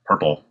grape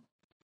purple.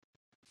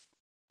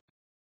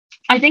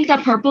 I think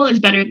that purple is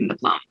better than the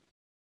plum.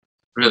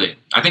 really,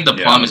 I think the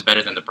Yeah. plum is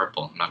better than the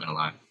purple. I'm not gonna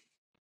lie,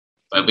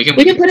 but we can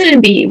We can put it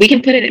in B. We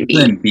can put it in B.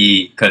 Then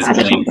B because That's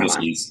it's a only plum two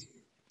color. C's.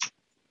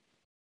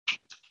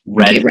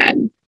 Red. Okay,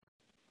 red.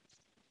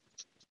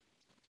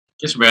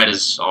 This red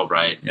is all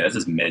right. Yeah, this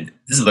is mid.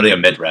 This is literally a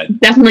mid red.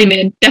 Definitely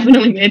mid.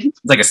 Definitely mid. It's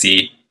like a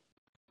C.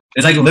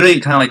 It's like literally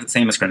kind of like the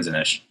same as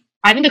Crimson-ish.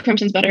 I think the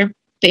crimson's better.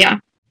 But yeah.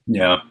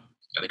 Yeah.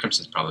 Yeah, the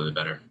crimson's probably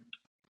better.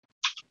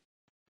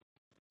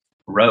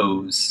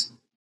 Rose.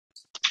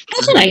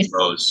 That's nice.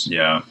 Rose.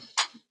 Yeah.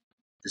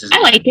 This is I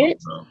like it.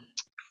 Bro.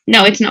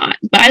 No, it's not.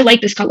 But I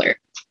like this color.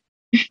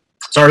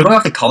 So are we going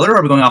off the color or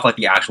are we going off like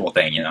the actual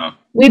thing, you know?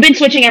 We've been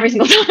switching every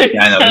single time.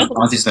 Yeah, I know. so- It's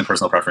honestly just been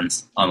personal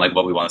preference on like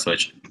what we want to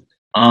switch.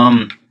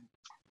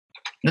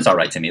 It's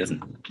alright to me. It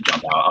doesn't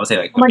jump out. I would say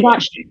like Oh my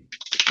gosh.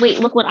 Wait,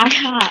 look what I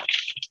have.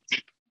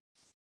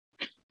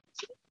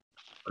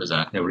 What is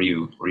that? Yeah, what are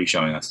you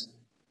showing us?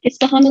 It's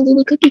the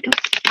Honolulu cookie cup.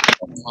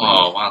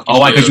 Oh wow. Oh,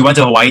 why? Because you went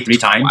to Hawaii 3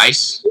 times?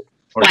 twice.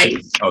 Or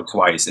Twice.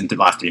 twice in the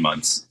last 3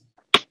 months.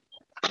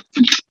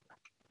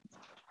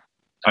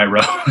 Alright,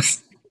 Rose. I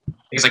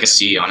think it's like a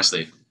C,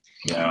 honestly.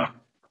 Yeah.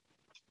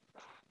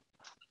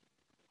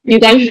 You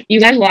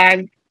guys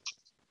lagged.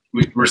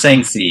 We're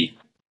saying C.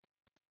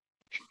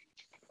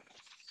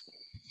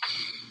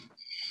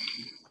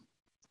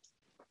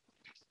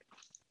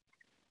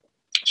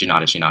 She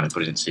nodded.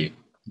 Put it in C.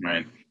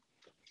 Right.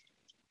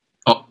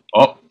 Oh.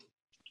 Oh.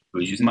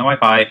 Who's using my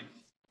Wi-Fi?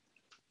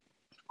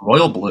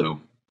 Royal Blue.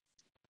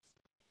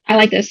 I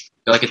like this.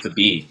 I feel like it's a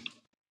B.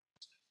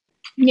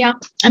 Yeah,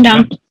 I'm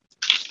down.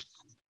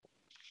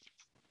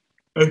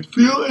 I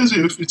feel as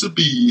if it's a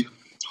B.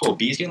 Oh,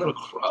 B's getting a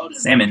little crowded.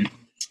 Salmon.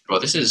 Bro,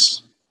 this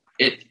is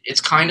it. It's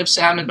kind of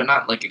salmon, but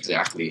not like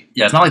exactly.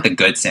 Yeah, it's not like the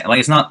good salmon. Like,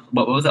 it's not...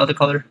 What was the other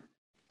color?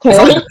 It's not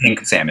Coral. like the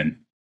pink salmon.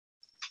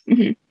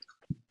 I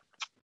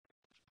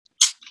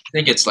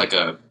think it's like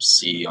a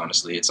C.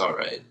 Honestly, it's all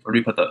right. Where do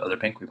we put the other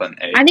pink? We put an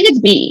A. I think it's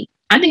B.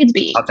 I think it's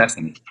B. Stop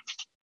texting me.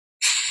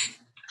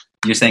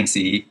 You're saying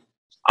C.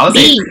 I would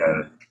say B.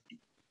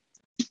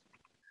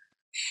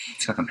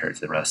 it's got compared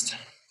to the rest.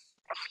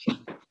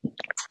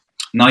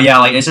 No, yeah,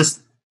 like this is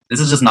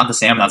just not the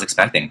salmon I was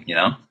expecting. You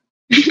know,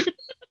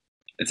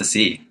 it's a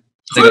C.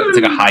 It's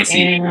like a high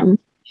C. Damn.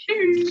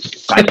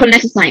 I put it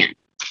next to cyan.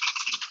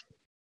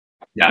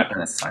 Yeah, I put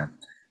that's fine.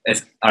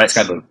 It's all right.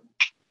 Sky blue.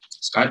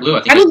 Sky blue.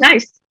 I think That was it's,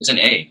 nice. it's an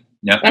A.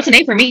 That's an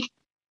A for me.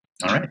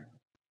 All right.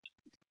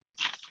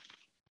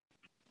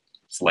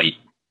 Slate.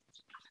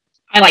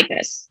 I like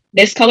this.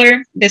 This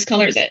color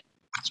is it.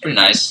 It's pretty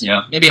nice.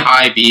 Yeah, Maybe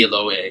high B,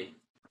 low A.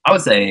 I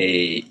would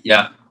say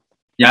yeah.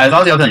 As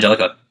long as you have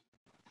Angelica.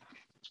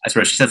 I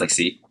swear she says like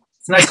C.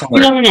 It's a nice color.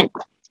 No.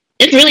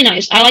 It's really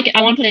nice. I like it.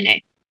 I want to put an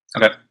A.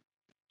 Okay.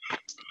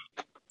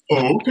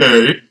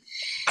 Okay.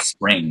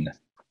 Spring.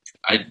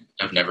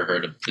 I've never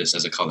heard of this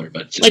as a color,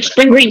 but it's Like nice.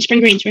 spring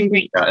green.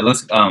 Yeah, it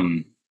looks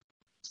Did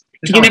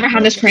you never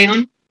have this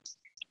crayon?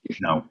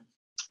 No,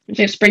 It's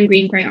like a spring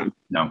green crayon.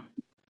 no.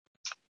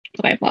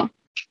 Okay, well,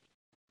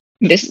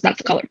 that's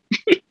the color.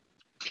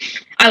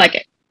 I like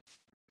it.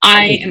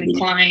 I am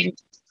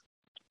inclined.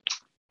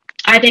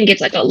 I think it's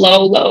like a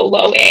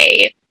low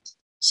A.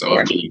 So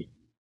or a B.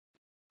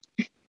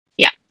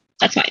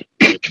 That's fine.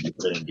 Put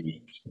it in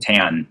B.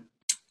 Tan.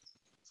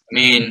 I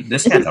mean,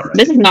 This This tan's is, alright.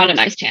 this is not a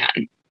nice tan.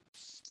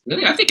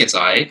 really, I think it's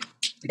I.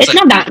 It's like,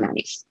 not that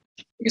nice.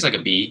 I think it's like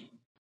a B.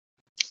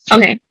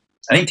 Okay.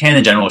 I think tan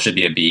in general should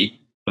be a B,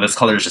 but this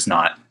color is just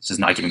not. It's just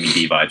not giving me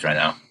B vibes right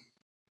now.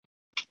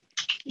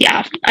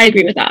 Yeah, I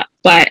agree with that.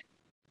 But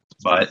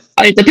But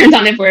it depends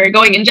on if we're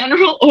going in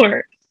general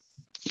or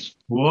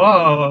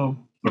whoa,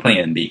 we're playing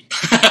it in B.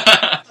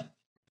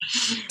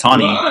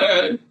 Tawny.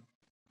 What?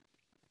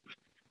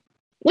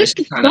 what It's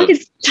the kind fuck of-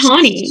 is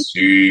tawny?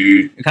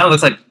 C. It kind of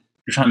looks like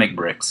you're trying to make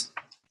bricks.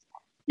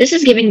 This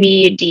is giving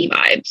me D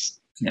vibes.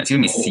 Yeah, it's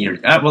giving me C.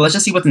 Well, let's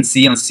just see what's in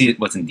C and let's see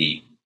what's in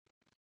D.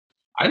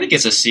 I think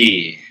it's a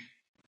C.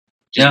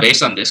 Just Yeah.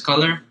 based on this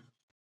color.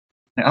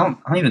 I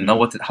don't even know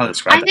how to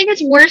describe I it. think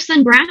it's worse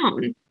than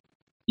brown.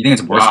 You think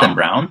it's worse Wow. than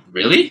brown?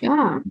 Really?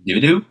 Yeah.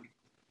 Doo-doo?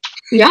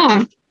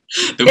 Yeah.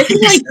 The This way is you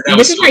like- said that this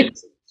was is so like-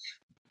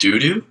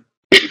 doo-doo?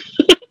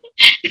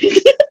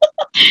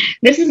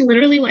 This is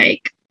literally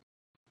like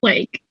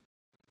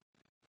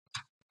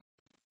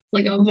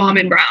a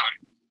vomit brown.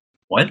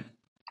 What?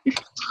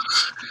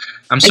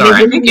 I'm Like, sorry.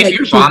 I it think really, if like,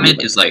 your cheesy.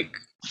 vomit is like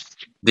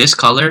this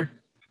color,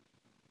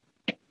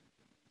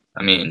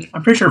 I mean,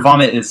 I'm pretty sure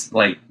vomit is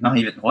like not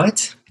even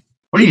what?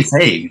 What are you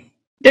saying?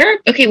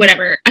 Okay,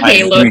 whatever.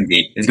 Okay, Alright, look.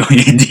 it's going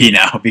in D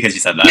now because you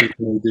said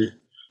that.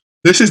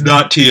 this is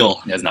not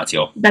teal. Yeah, it's not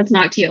teal. That's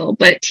not teal,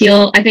 but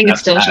teal. I think it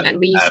still should at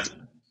least. F.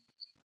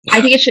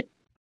 I think it should.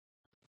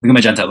 Look at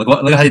magenta. Look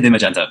at how you did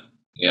magenta.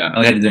 Yeah.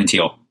 Look how you did in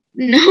teal.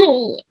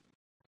 No.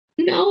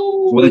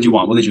 What did you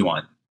want? What did you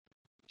want?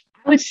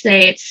 I would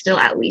say it's still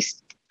at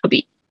least a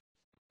B.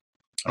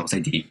 I would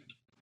say D.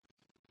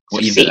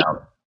 What C. even it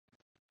out?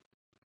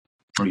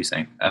 What are you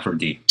saying? F or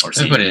D or Let's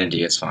C? put it in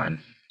D. It's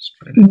fine. Just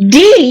put it in.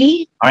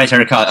 D. All right,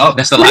 terracotta. Oh,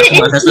 That's the Put last it in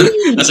one. That's C.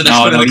 the next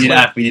no, one. we need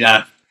F. We need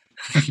F.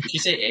 Did you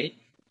say A?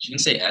 She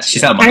didn't say S. She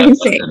yet. said I enough. can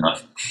That's say- good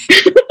enough.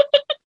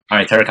 All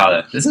right,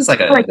 terracotta. This is like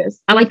I like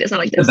this. I like this. I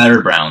like a this.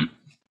 better brown.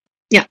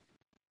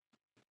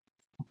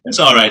 It's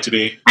all right to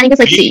me. I think it's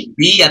like C.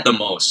 B at the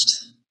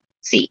most.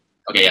 C.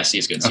 Okay, yeah, C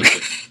is good. C is Okay.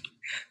 good.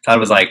 Todd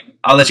was like,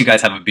 "I'll let you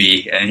guys have a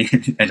B," and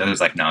Joe was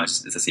like, "No,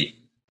 it's a C."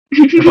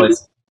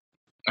 Turquoise.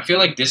 I feel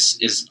like this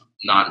is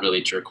not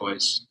really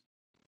turquoise.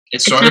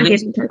 It's It's sort not of.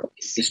 giving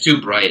turquoise. It's too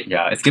bright.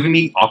 Yeah, it's giving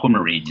me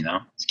aquamarine. You know.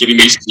 It's giving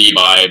me C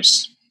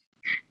vibes.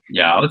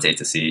 Yeah, I would say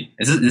it's a C.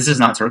 This is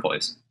not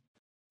turquoise.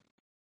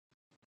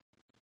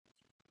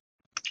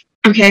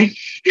 Okay.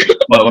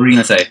 What were you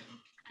gonna say?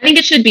 I think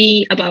it should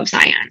be above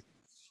cyan.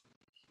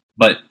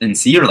 But in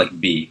C or like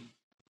B?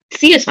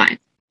 C is fine.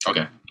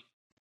 Okay.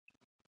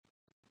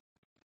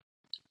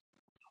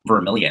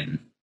 Vermilion.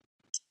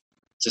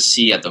 It's a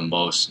C at the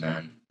most,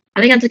 man.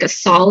 I think that's like a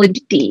solid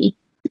D.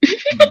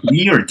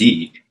 B or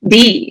D?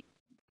 D.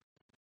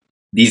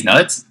 These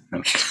nuts?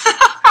 No.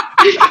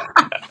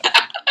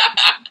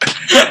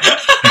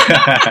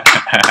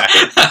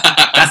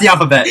 That's the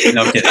alphabet.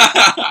 No I'm kidding.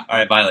 All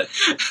right, Violet.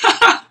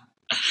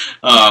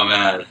 Oh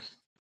man,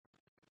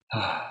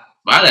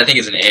 Violet I think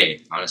is an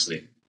A.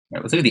 Honestly,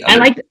 Right, let's look at the I other.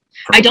 like.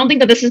 I don't think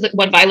that this is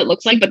what violet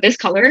looks like, but this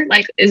color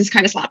like is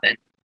kind of slapping.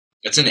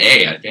 it's an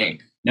A. I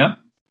think. Yeah?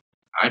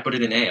 I'd put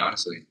it in A.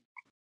 Honestly.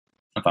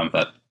 I'm fine with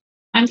that.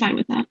 I'm fine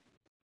with that.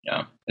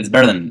 Yeah, it's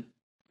better than.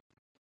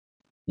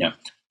 Yeah.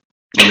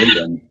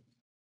 Viridian.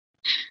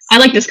 I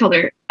like this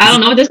color. I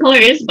don't know what this color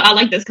is, but I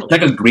like this color.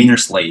 It's like a greener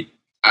slate.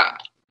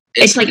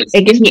 It's like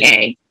it gives me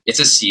A. it's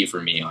a C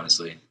for me.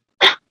 Honestly.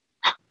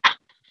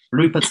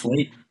 Where do we put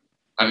slate?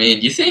 I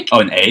mean, you think? Oh,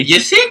 an A. You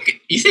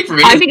think I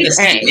Viridian's think it's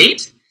A.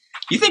 C8?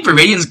 You think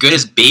Viridian's good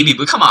as baby?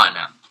 But come on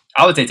now.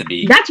 I would say it's a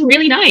B. That's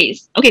really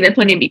nice. Okay, then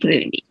put it in B. Put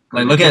it in B.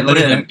 Like look at Put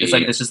it in it. It's B.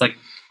 like it's just like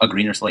a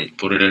greener slate.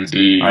 Put it in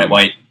B. All right,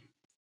 white.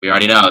 We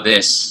already know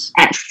this.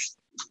 S.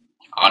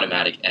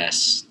 Automatic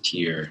S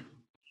tier.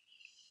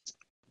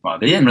 Wow,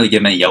 they didn't really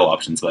give many yellow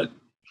options, but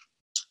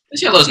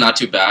This yellow's not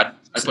too bad.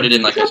 I put it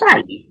in like It's a not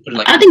bad. put it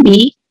like I don't think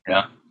B.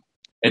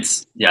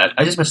 it's yeah.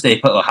 I just wish they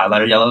put a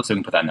highlighter yellow so we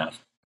can put that in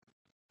F.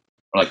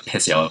 Or like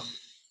piss yellow.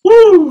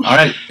 Woo! All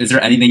right. Is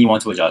there anything you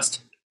want to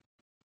adjust?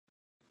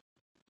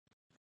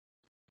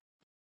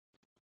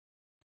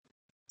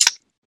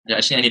 Yeah,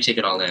 actually, I need to take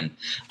it all in.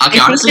 I Okay,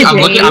 think honestly, the I'm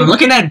J-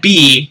 looking at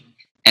B,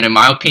 and in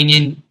my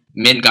opinion,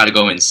 mint got to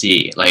go in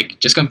C. Like,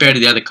 just compared to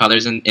the other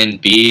colors in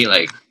B,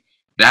 like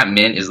that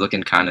mint is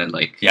looking kind of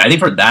like, Yeah, I think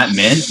for that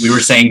mint, we were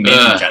saying mint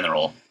in Ugh.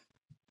 general.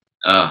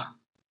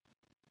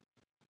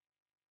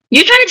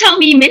 You're trying to tell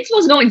me mint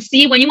supposed to go in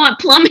C when you want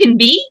plum in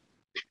B?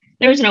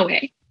 There's no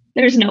way.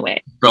 There's no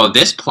way. bro.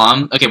 This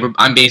plum. Okay,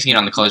 I'm basing it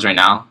on the colors right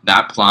now.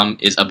 That plum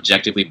is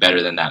objectively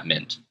better than that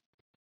mint.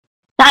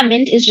 That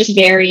mint is just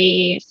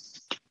very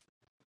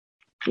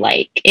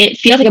like it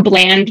feels like a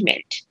bland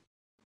mint.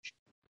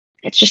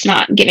 It's just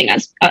not giving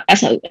us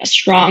a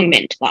strong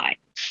mint vibe.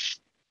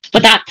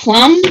 But that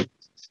plum,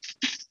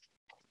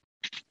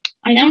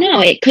 I don't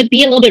know. It could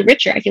be a little bit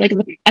richer. I feel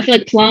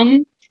like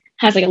plum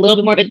has like a little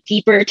bit more of a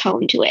deeper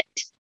tone to it.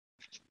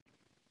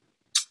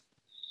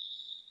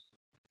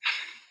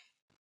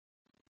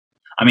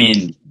 I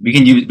mean, we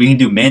can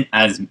do mint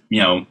as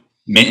mint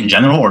in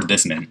general or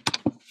this mint.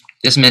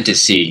 This mint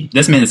is C.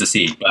 This mint is a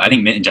C, but I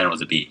think mint in general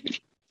is a B.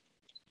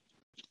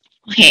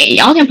 Okay,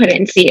 y'all can put it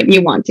in C if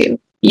you want to.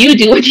 You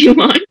do what you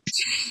want.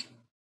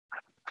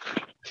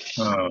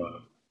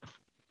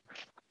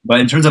 But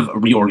in terms of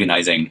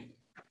reorganizing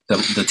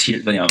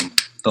the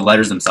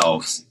letters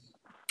themselves,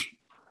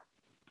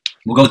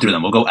 we'll go through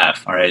them. We'll go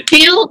F. All right.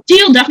 Teal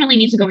definitely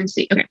needs to go in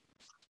C. Okay.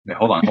 Okay,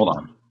 hold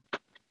on.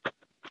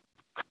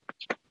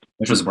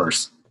 Which was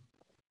worse?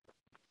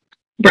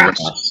 Brown.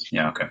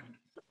 Yeah. Okay.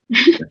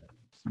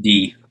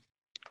 D.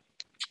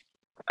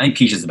 I think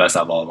peach is the best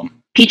out of all of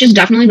them. Peach is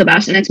definitely the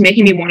best, and it's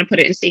making me want to put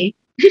it in C.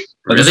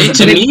 But this Really,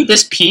 isn't- to me,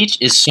 this peach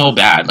is so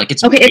bad. Like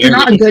it's Okay, it's very-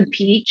 not a good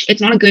peach.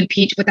 It's not a good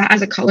peach, but that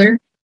as a color,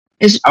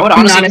 is I would not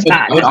honestly, as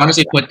bad. I would as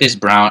honestly Rust. put this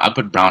brown. I'd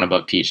put brown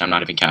above peach. I'm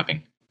not even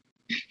capping.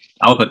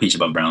 I would put peach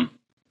above brown.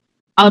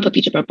 I would put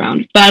peach above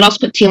brown, but I'd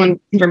also put teal and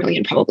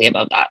vermilion probably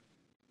above that,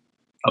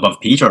 Above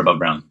peach or above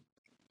brown?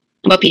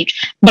 above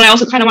peach. But I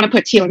also kind of want to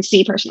put teal and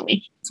C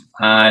personally.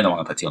 I don't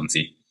want to put teal and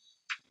C.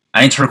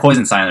 I think turquoise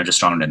and cyan are just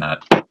stronger than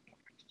that.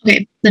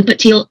 Okay, then put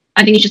teal.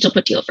 I think you should still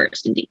put teal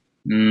first in D.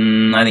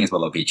 I think it's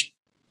below peach.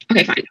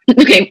 Okay, fine.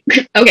 Okay,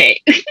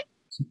 okay.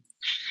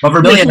 But Wait,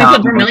 vermilion, can we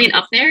put vermilion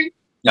up there?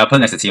 yeah, I'll put it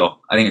next to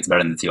teal. I think it's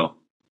better than the teal.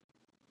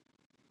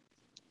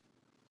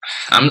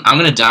 I'm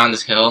gonna down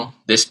this hill.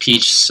 This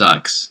peach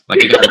sucks.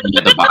 Like, it gotta be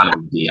at the bottom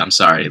of D. I'm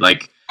sorry.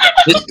 Like,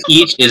 this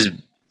peach is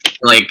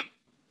like,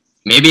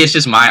 maybe it's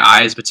just my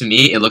eyes, but to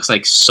me, it looks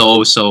like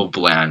so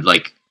bland.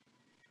 Like,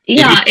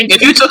 Yeah.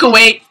 if you took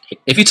away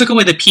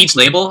the peach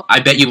label, I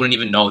bet you wouldn't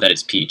even know that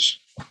it's peach.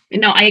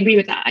 No, I agree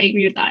with that. I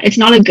agree with that. It's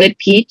not a good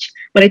peach,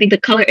 but I think the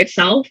color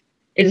itself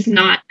is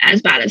not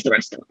as bad as the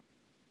rest of them.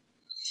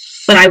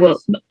 But I will,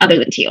 other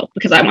than teal,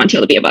 because I want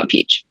teal to be above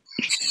peach.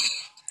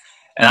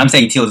 And I'm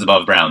saying teal is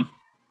above brown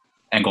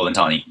and golden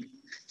tawny.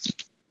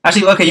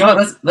 Actually, okay, you know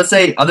what? Let's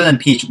say other than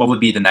peach, what would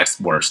be the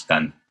next worst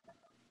then?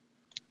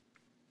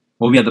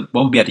 What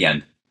would be at the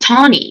end?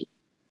 Tawny.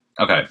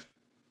 Okay.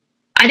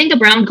 I think the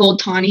brown gold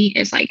tawny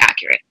is like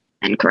accurate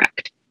and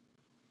correct.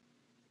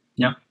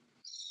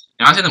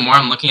 And honestly, the more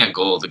I'm looking at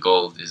gold, the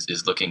gold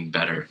is looking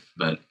better.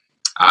 But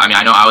I mean,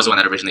 I know I was the one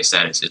that originally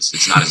said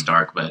it's not as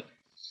dark, but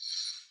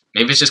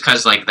maybe it's just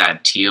because like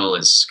that teal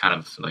is kind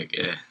of like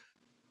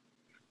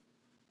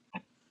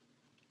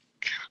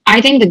I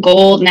think the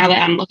gold, now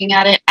that I'm looking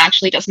at it,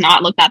 actually does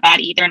not look that bad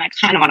either, and I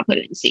kind of want to put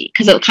it in C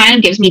because it kind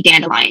of gives me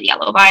dandelion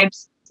yellow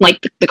vibes, like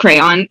the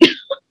crayon.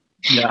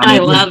 Yeah, I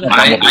love it.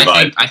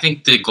 I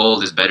think the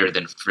gold is better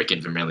than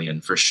freaking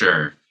vermilion for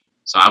sure.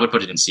 So I would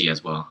put it in C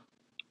as well.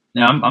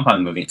 Yeah, I'm fine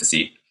with moving it to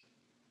C.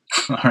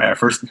 All right, our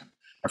first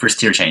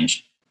tier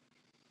change.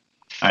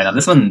 All right, now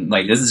this one,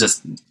 like, this is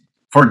just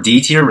for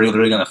D tier. We're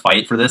literally gonna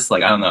fight for this.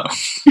 Like, I don't know.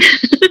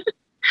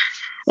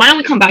 Why don't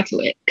we come back to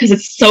it? Because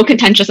it's so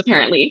contentious,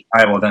 apparently.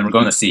 All right, well then we're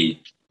going to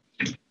C.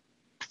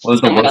 What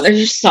is the Oh my god, worst? there's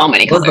just so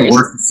many What's the colors.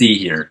 worst C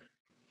here?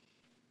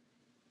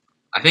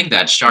 I think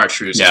that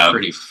chartreuse Yeah. is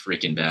pretty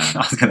freaking bad. I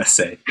was gonna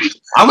say.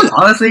 I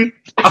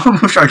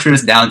would move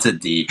chartreuse down to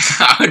D.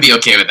 I would be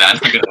okay with that. I'm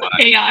not gonna lie.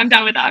 Okay, yeah, I'm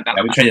down with that. I'm down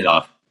Yeah, we with traded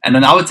off, and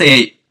then I would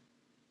say,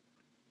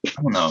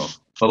 I don't know,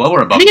 below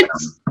or above. I think brown?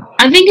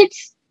 that.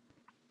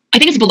 I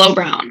think it's below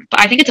brown, but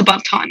I think it's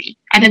above tawny.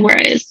 I think where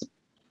it is.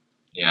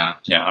 Yeah.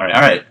 Yeah. All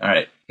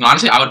right. No,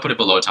 honestly, I would put it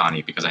below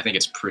tawny because I think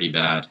it's pretty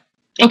bad.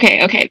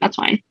 Okay, that's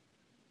fine.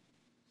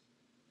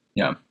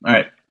 Yeah. All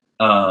right.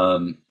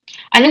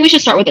 I think we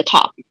should start with the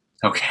top.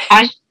 Okay.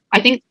 I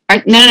think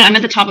no, I'm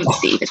at the top of the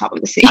C. The top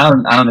of the C. I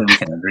don't think we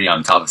can agree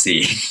on top of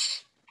C.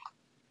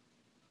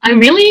 I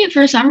really,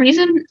 for some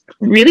reason,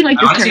 really like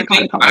I this honestly terracotta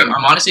think color.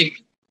 I'm honestly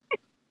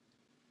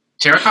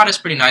terracotta is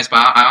pretty nice, but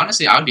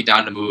I would be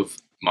down to move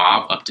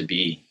mauve up to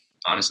B.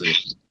 Honestly,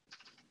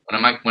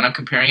 when I'm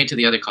comparing it to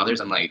the other colors,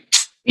 I'm like,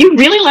 You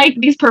really like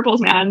these purples,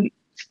 man.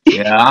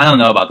 Yeah, I don't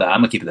know about that.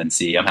 I'm gonna keep it in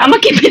C. I'm gonna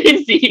keep it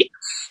in C.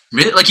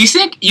 really? Like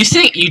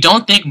you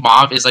don't think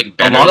mauve is like A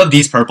better? lot of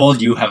these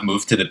purples you have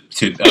moved to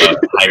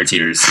higher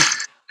tiers.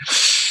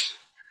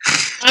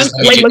 I'm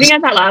like looking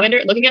at that lavender.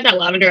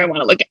 I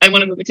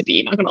want to move it to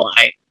B. Not gonna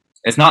lie,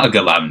 It's not a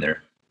good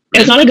lavender.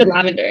 it's not a good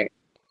lavender.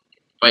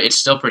 but it's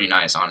still pretty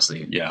nice,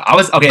 honestly. Yeah, I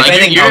was okay. Like, if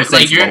anything, I would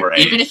say it's you're lower A.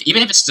 even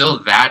if it's still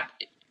that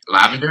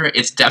lavender,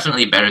 it's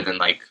definitely better than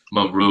like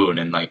maroon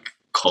and like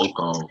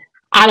cocoa.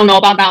 I don't know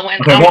about that one.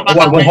 Okay, I don't know about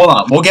that one. hold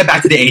on. We'll get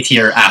back to the A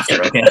tier after.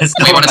 Okay.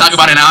 Wait, want to talk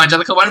about it now,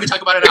 Angelica? Why don't we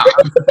talk about it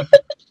now?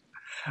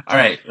 All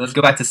right, let's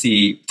go back to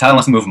C. Tyler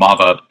wants to move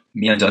mauve up.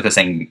 Me and Angelica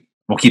saying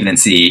we'll keep it in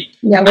C.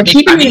 Yeah, we're I think,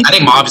 keeping it. I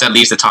think mauve is at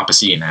least the top of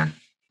C, man.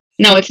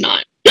 No, it's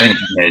not. I think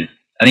it's mid.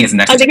 I think it's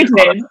next. I to think it's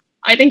terracotta. mid.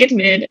 I think it's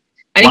mid.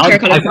 I think Lime,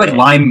 terracotta. I feel like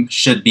lime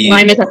should be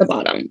Lime is at the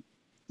bottom.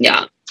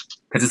 Yeah,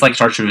 because it's like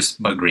chartreuse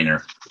but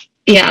greener.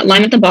 yeah,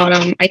 lime at the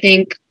bottom. I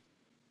think.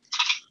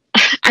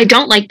 I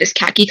don't like this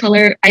khaki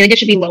color. I think it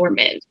should be lower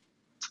mid.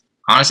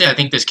 Honestly, I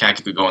think this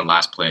khaki could go in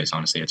last place.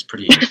 Honestly, it's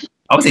pretty.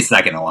 I would say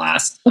second to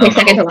last. Okay, I don't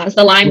second know. to last.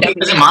 The lime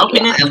Because definitely. in my has to be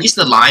opinion, lime. at least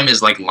the lime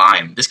is like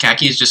lime. This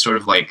khaki is just sort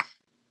of like,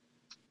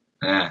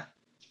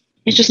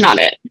 It's just not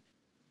it.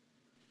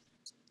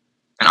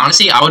 And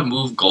honestly, I would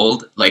move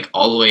gold like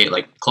all the way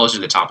like closer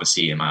to the top of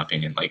C, in my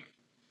opinion. Like,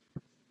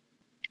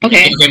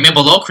 Okay. maybe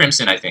below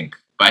crimson, I think.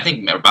 But I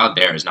think about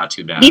there is not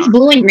too bad. These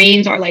blue and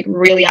greens are like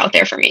really out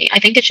there for me. I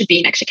think it should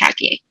be next to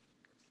khaki.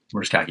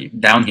 Where's khaki?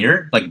 Down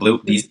here, like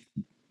blue. These.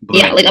 Blue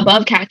Yeah, like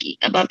above khaki.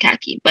 But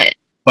But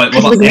what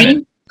because about of the salmon?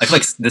 green. I feel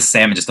like this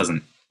salmon just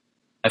doesn't.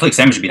 I feel like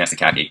salmon should be next to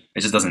khaki.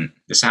 It just doesn't.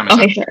 The salmon.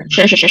 Okay, sure.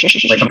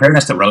 Like comparing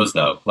this to rose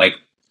though, like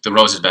The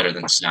rose is better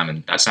than the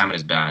salmon. That salmon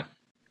is bad.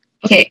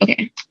 Okay.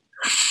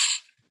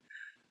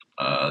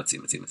 let's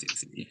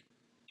see.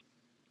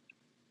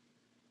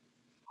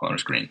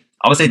 Color's green.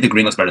 I would say the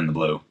green looks better than the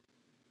blue.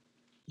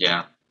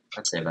 Yeah,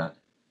 I'd say that.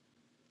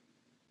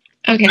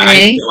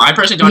 Okay. I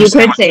personally don't You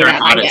understand could why say that, I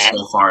terracotta is guess.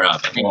 so far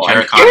up. I think Well,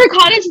 terracotta.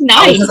 Terracotta is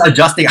I was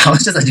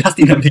nice. just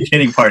adjusting the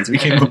beginning parts. We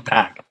can move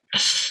back.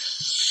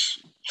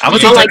 I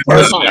would say I like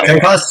terracotta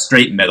terracotta. is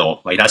straight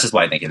middle. Like that's just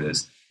what I think it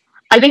is.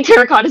 I think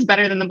terracotta is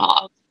better than the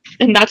mauve,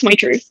 and that's my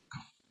truth.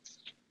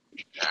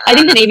 I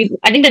think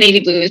the navy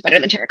blue is better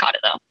than terracotta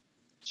though.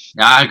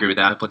 Yeah, I agree with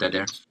that. I'll put that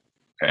there.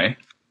 Okay.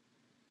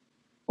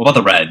 What about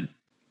the red?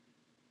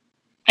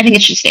 I think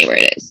it should stay where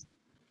it is.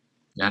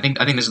 Yeah, I think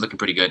this is looking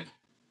pretty good.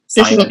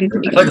 This is Cyan. looking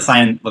pretty I feel like good. the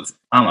cyan looks.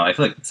 I don't know. I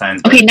feel like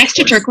cyan's Okay, better. next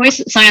to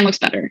turquoise, cyan looks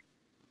better.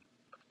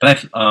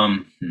 But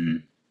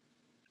then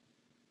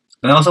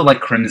I also like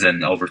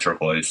crimson over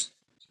turquoise.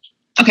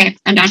 Okay,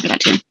 I'm down for that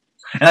too.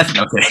 And I think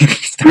okay,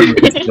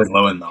 start with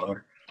low and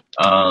lower.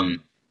 I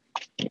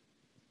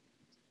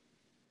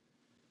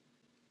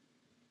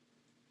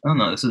don't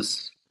know. This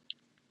is.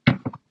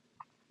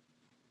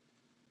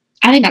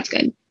 I think that's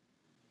good.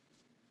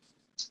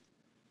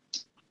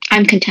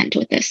 I'm content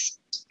with this.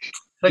 I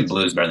feel like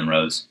blue is better than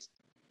rose.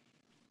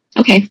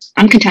 Okay,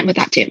 I'm content with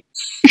that too.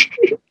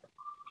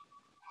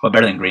 But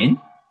better than green?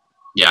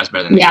 Yeah, it's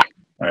better than. Yeah,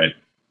 All right.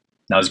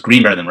 Now is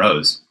green better than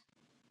rose?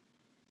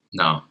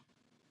 No,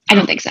 I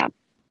don't think so.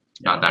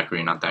 not that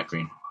green. Not that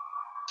green.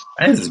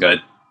 I think this is good.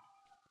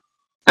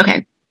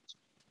 Okay,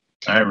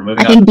 All right, we're I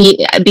moving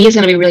think B is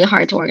going to be really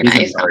hard to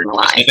organize. Not hard. gonna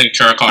lie. think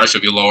terracotta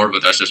should be lower,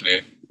 but that's just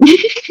me.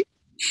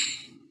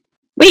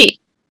 Wait,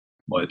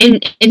 What?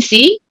 in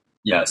C?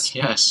 Yes.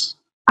 Yes.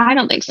 I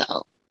don't think so.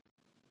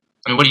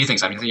 I mean, what do you think,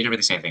 Simon? You didn't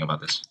really say anything about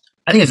this.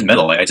 I think it's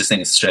middle. Like I just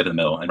think it's straight up in the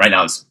middle. And right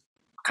now it's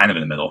kind of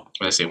in the middle. What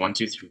did I say? 1,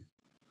 2, 3.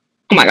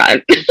 Oh my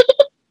god.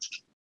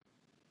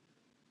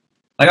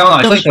 Like I don't know.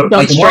 I feel like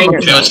the more I Don't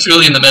look If it was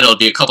truly in the middle, it'd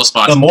be a couple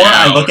spots. the more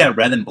I down. look at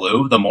red and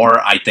blue, the more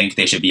I think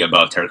they should be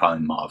above terracotta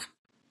and mauve.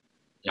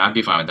 Yeah, I'd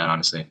be fine with that,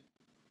 honestly.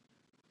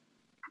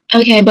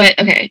 Okay, but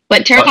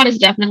terracotta is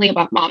definitely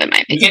above mauve in my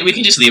opinion. We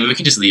can just leave it. We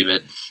can just leave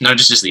it. No,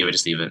 just leave it.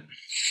 Just leave it.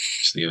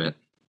 Just leave it.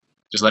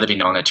 Just let it be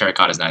known that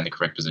terracotta is not in the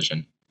correct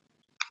position.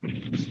 All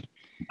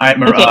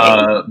right,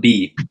 Okay.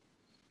 B.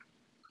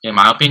 In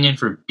my opinion,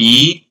 for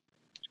B,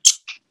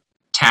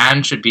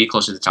 tan should be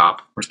closer to the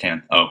top. Where's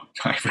tan? Oh,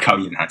 I forgot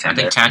we didn't have I tan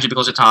think there. tan should be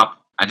closer to the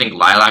top. I think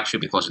lilac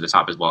should be closer to the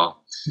top as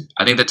well.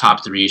 I think the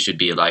top 3 should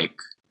be like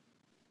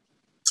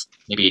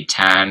maybe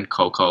tan,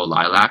 cocoa,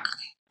 lilac.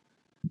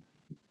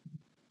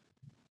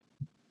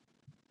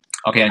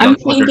 Okay, and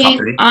what's your top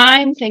 3?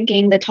 I'm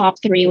thinking the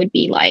top 3 would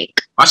be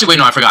like Actually, wait,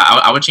 no, I forgot.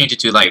 I would change it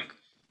to like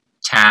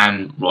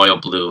tan, royal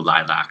blue,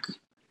 lilac.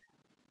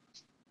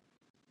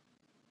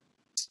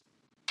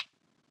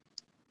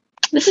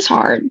 this is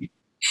hard.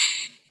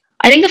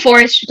 I think the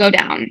forest should go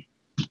down.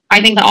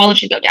 I think the olive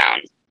should go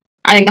down.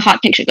 I think the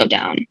hot pink should go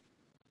down.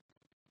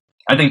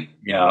 I think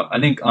I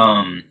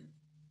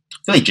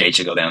feel like jade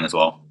should go down as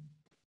well.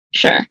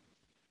 Sure.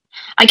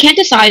 I can't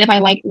decide if I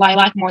like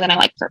lilac more than I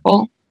like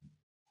purple.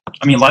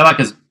 I mean, lilac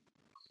is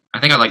I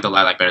think I like the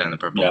lilac better than the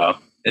purple.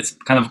 it's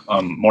kind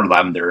of more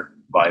lavender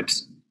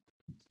vibes.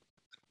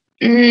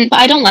 But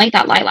I don't like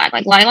that lilac.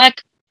 Like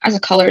lilac as a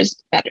color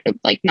is better.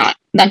 Like not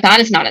that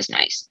is not as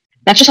nice.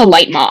 That's just a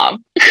light mauve.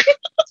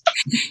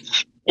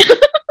 You're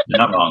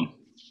not wrong.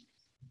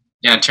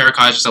 Yeah,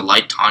 terracotta is just a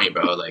light tawny,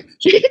 bro. Like,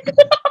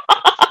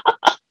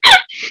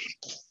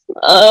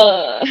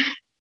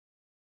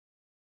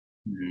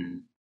 Hmm.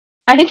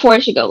 I think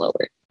forest should go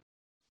lower.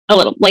 A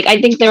little. Like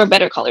I think there are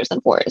better colors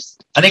than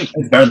forest. I think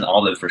it's better than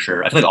olive for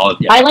sure. I feel like olive.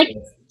 Yeah, I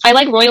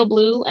like royal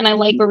blue and I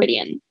like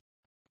viridian.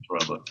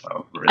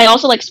 I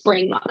also like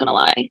spring, not gonna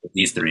lie.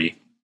 These 3.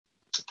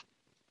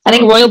 I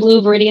think royal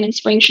blue, viridian, and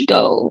spring should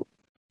go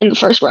in the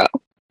first row.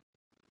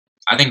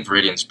 I think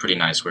Viridian's pretty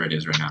nice where it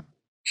is right now.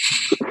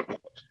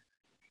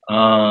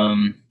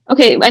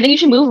 Okay, I think you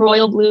should move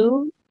royal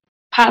blue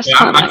past Yeah,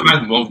 I'm Carmine.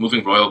 fine with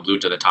moving royal blue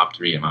to the top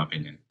 3, in my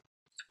opinion.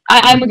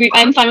 I'm agree.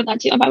 I'm fine with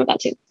that too. I'm fine with that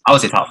too. I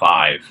would say top 5.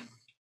 I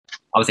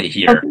would say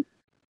here. Okay.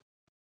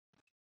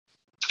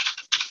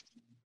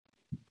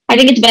 I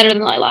think it's better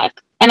than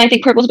lilac, and I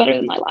think purple's better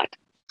than lilac.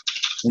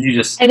 Would you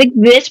just I think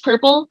this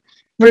purple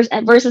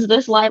versus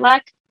this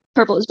lilac,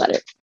 purple is better.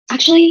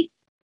 Actually,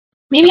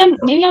 maybe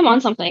I'm on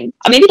something.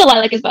 Maybe the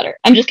lilac is better.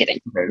 I'm just kidding.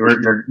 okay,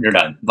 you're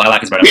done.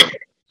 Lilac is better than purple.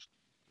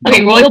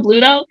 Okay, royal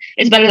blue though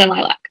is better than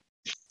lilac.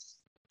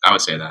 I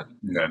would say that.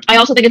 Okay. I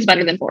also think it's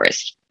better than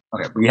forest.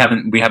 Okay, we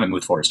haven't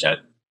moved forest yet.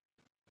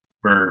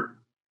 We're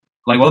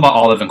like, what about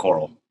olive and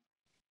coral?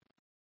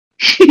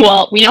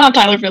 Well, we know how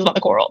Tyler feels about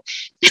the coral.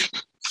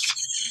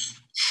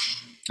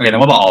 Okay, then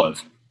what about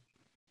olive?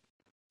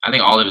 I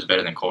think olive is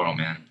better than coral,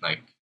 man. Like,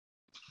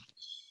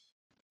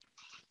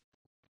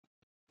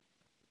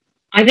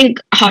 I think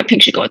hot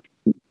pink should go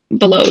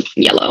below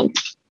yellow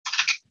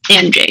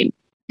and jade.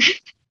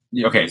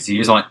 Okay, so you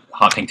just want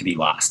hot pink to be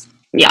last.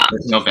 Yeah.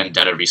 there's no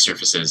vendetta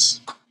resurfaces.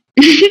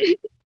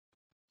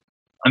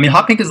 I mean,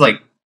 hot pink is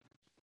like,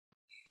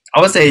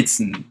 I would say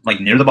it's like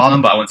near the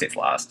bottom, but I wouldn't say it's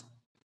last.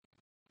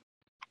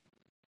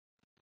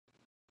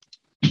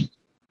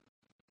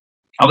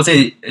 I would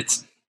say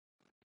it's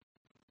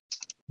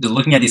just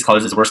looking at these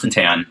colors, it's worse than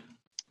tan,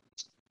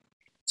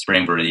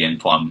 spring, viridian,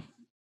 plum.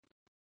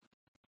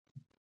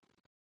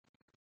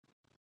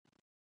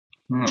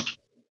 Hmm.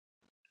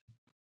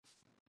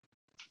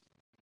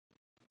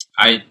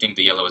 I think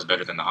the yellow is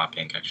better than the hot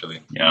pink,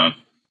 actually. Yeah.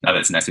 Now that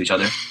it's next to each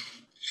other.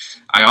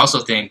 I also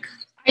think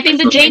I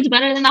think the jade's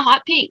better than the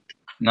hot pink.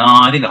 No,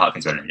 I think the hot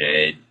pink's better than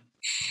jade.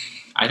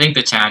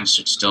 the tan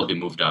should still be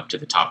moved up to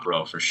the top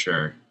row for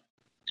sure.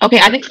 Okay,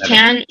 I think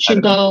tan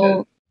should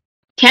go.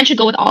 Tan should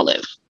go with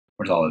olive.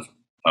 Where's olive?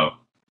 Oh.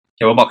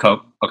 Okay, what about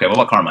Coke? Okay, what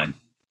about Carmine?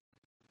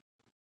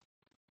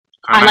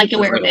 I like it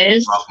where it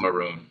is. Off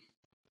maroon.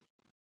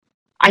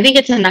 I think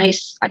it's a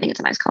nice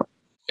color.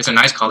 It's a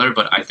nice color,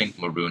 but I think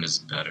maroon is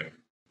better.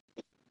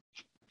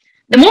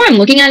 The more I'm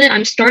looking at it,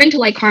 I'm starting to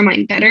like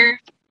Carmine better,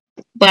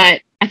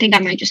 but I think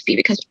that might just be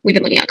because we've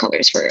been looking at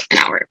colors for an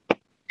hour.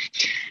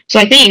 So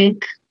I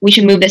think we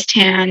should move this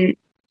tan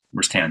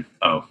Where's tan?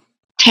 Oh.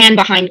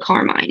 behind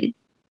Carmine.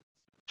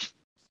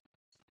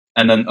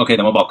 And then, okay,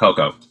 then what about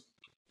Coco?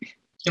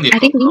 I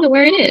think leave it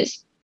where it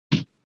is.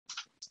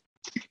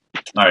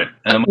 All right.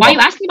 And then Why are you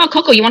asking about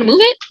Coco? You want to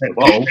move it? Hey,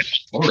 whoa.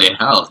 Holy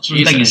hell, I'm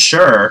thinking Jesus.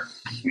 sure.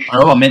 Or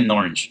what about mint and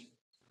orange?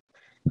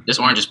 This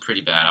orange is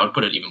pretty bad. I would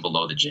put it even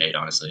below the jade,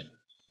 honestly.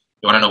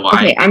 You want to know why?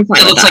 Okay, I'm fine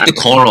It with looks that. like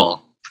the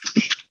coral.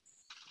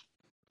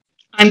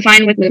 I'm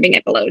fine with moving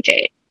it below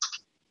jade.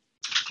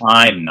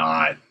 I'm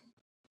not.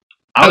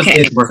 I would say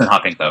Okay. it's worse than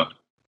hot pink, though.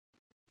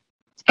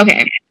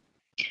 Okay.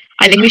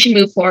 I think we should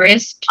move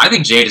forest. I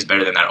think jade is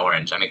better than that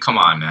orange. I mean, come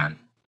on, man.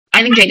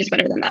 I think jade is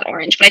better than that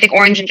orange, but I think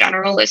orange in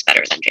general is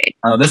better than jade.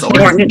 This Orange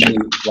orange in is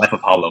really Life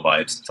of Pablo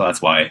vibes, so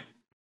that's why.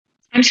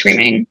 I'm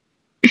screaming.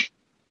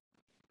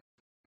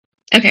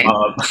 Okay.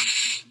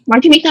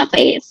 Why'd you make that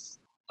face?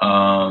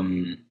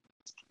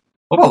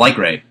 What about light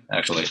gray,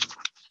 actually?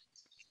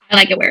 I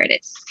like it where it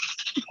is.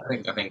 I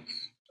think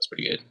that's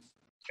pretty good.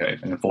 Okay,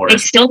 and then I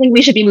forest. still think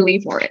we should be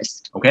moving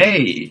forest.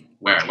 Okay.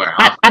 Where?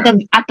 At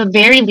the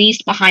very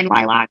least behind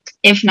lilac,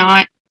 if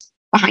not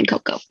behind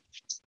cocoa.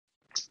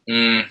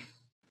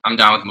 I'm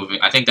down with moving.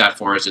 I think that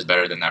forest is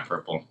better than that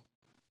purple,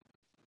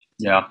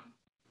 Yeah.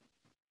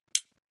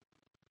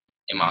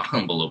 in my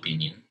humble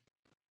opinion.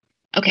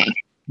 Okay.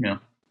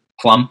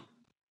 Plum.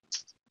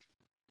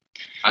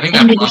 I think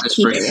Let that me plum just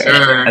is for keep it.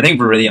 sure. I think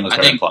Viridian looks I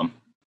better than think- plum.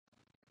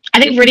 I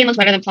think Viridian looks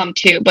better than plum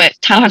too, but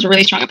Tyler has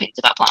really strong opinions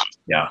about plum.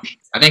 Yeah.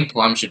 I think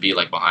plum should be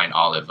like behind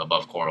olive,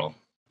 above coral.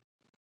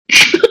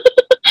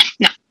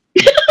 No.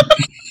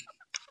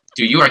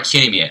 Dude, you are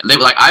kidding me.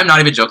 Like, I'm not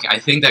even joking. I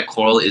think that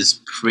coral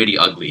is pretty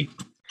ugly.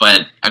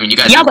 But I mean, you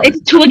guys. Yeah, but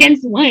it's 2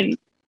 against 1.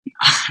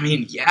 I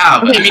mean, yeah.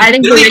 But, Okay, I mean, I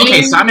think literally, Viridian-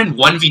 okay, Simon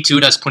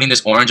 1v2'd us putting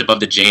this orange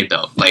above the jade,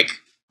 though. Like,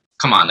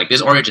 come on. Like,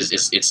 this orange is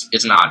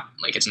it's not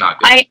like it's not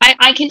good.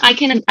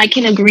 I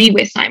can agree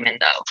with Simon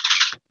though.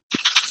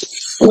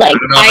 Like I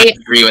don't know if I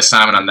agree with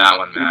Simon on that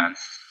one, man.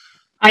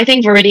 I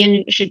think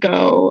Viridian should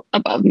go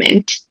above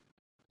mint.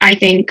 I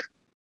think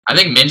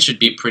mint should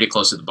be pretty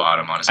close to the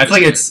bottom, honestly. I feel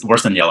like it's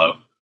worse than yellow.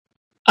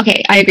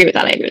 okay, I agree with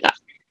that.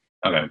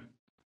 Okay.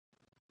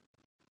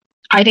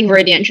 I think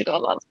Viridian should go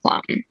above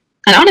plum.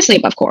 And honestly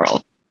above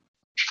coral.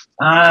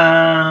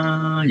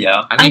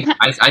 Yeah. I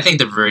think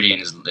the Viridian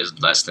is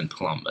less than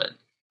plum, but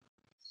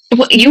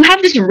Well, you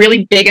have this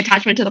really big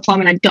attachment to the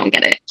plum and I don't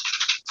get it.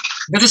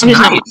 it's I'm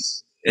just not- nice.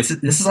 This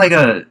is like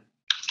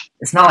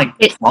it's not like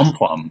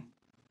plum.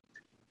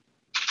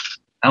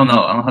 I don't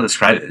know how to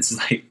describe it. This is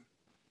like,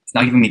 it's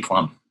not giving me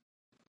plum.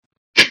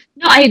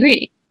 No, I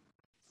agree.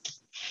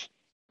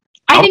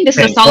 I think this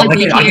is a Okay, solid well,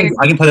 B I tier.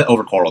 can put it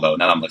over coral though,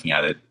 now that I'm looking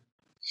at it.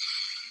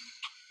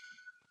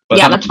 But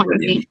Yeah, it's not that's fine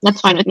with Viridian. me.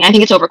 That's fine with me. I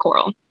think it's over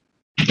coral.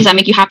 Does that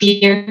make you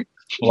happier?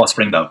 What about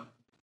spring though?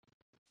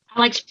 I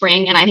like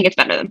spring and I think it's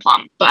better than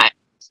plum, but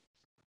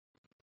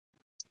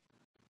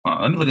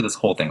Let me look at this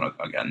whole thing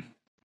again.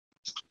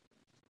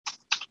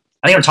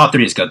 I think our top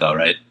 3 is good though,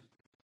 right?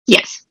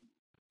 yes.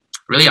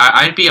 Really,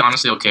 I'd be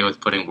honestly okay with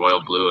putting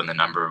royal blue in the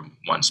number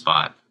 1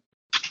 spot.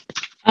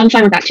 I'm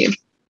fine with that too.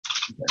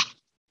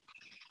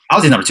 I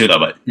was in number 2 though,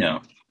 but you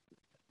know,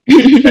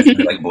 that's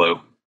really like blue.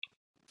 Oh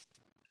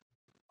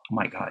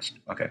my gosh.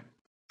 Okay.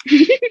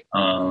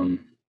 We'll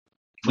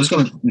just go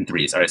in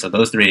 3s. All right, so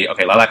those 3.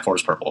 Okay, lilac,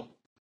 forest, purple.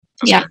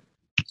 That's Yeah.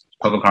 good.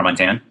 Cocoa, carmine,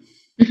 tan.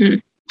 hmm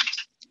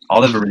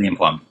Olive, Viridian,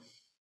 plum.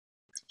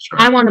 Sure.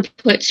 I want to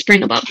put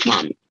spring above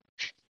plum.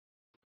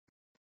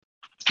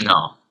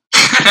 No.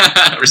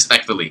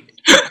 Respectfully.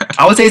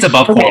 I would say it's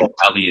above Okay. coral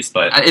at least,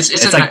 but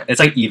It's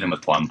like even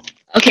with plum.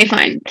 Okay,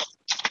 fine.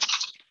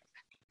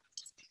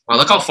 Well,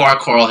 look how far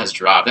coral has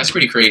dropped. That's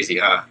pretty crazy,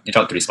 huh? You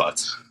dropped 3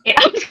 spots. Yeah,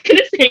 I was gonna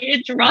say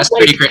it dropped That's like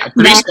pretty crazy.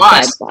 3 not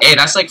spots. 5 Hey,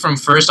 that's like from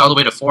 1st all the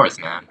way to 4th,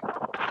 man.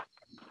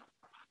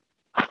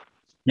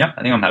 Yeah,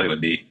 I think I'm happy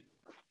with B.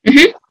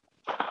 Mhm.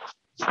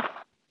 All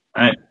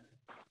right.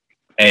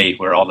 A,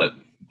 where all the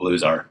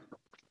blues are.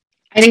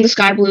 I think the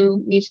sky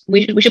blue needs.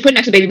 We should put it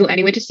next to baby blue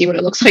anyway to see what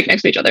it looks like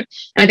next to each other.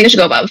 And I think it should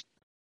go above.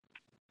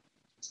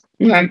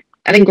 Okay.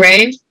 I think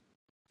gray.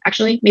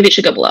 Actually, maybe it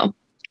should go below.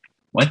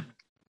 What?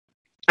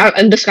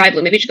 And the sky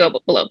blue. Maybe it should go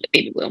below the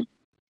baby blue.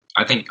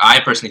 I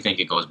personally think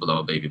it goes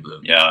below baby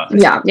blue. Yeah.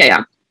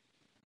 Yeah.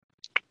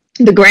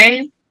 The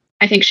gray,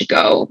 I think should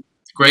go.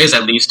 Gray is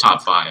at least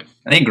top 5.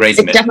 I think gray's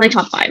It's mid. definitely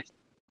top 5.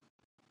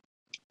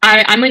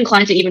 I'm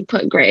inclined to even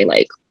put gray.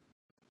 Like,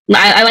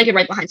 I like it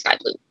right behind sky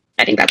blue.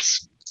 I think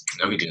that's.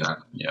 No, we do that.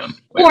 Yeah.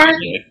 Or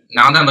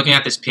Now that I'm looking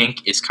at this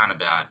pink, it's kind of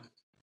bad.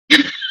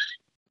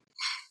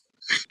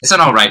 It's an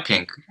alright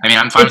pink. I mean,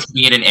 I'm fine with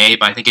keeping it in A,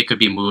 but I think it could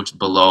be moved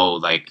below.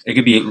 Like, It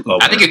could be lower.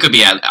 I think it could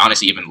be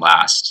honestly even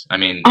last. I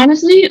mean,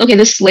 honestly, okay,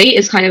 the slate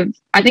is kind of.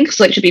 I think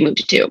slate should be moved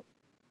to 2.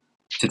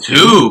 to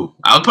 2.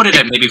 I would put it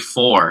at maybe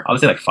 4. I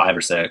would say like 5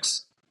 or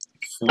 6.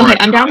 4 Okay,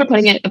 at I'm down for times.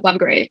 putting it above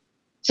gray,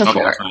 so Okay,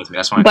 4. that's fine with me.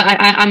 That's fine. But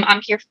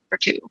I'm here for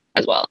 2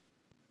 as well.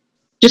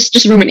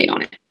 Just ruminate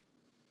on it.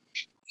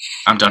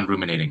 I'm done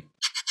ruminating.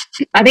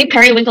 I think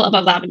periwinkle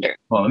above lavender.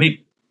 Well, let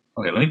me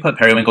put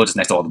periwinkle just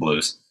next to all the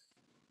blues.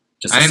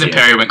 Just I to think the see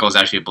it. periwinkle is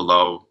actually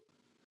below.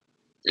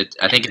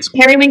 I think it's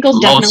Periwinkle's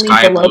below definitely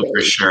sky below blue for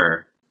beige.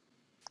 sure.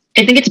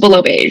 I think it's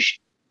below beige.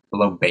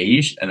 Below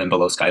beige and then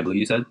below sky blue.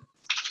 You said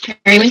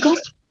Periwinkle?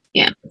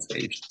 that's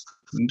beige.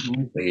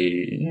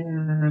 Beige,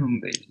 yeah,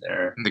 beige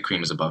there. The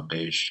cream is above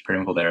beige.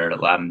 Periwinkle there.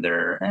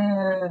 Lavender.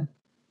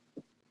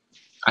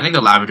 I think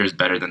the lavender is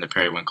better than the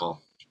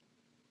periwinkle.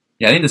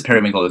 Yeah, I think this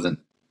periwinkle isn't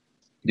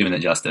doing it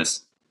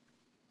justice.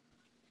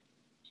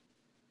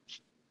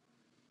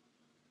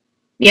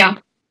 Yeah.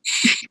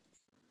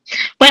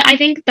 But I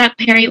think that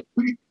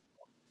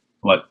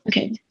What?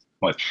 okay.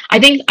 What? I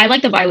think I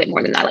like the violet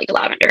more than I like the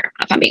lavender,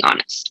 if I'm being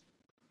honest.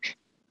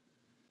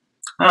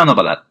 I don't know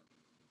about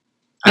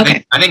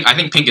that. I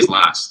think pink is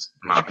last,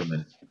 in my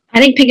opinion. I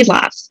think pink is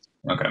last.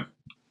 Okay.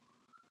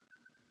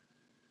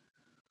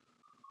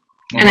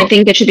 And I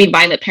think it should be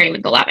violet,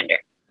 periwinkle, lavender.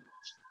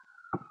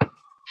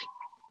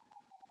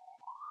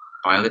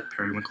 Violet,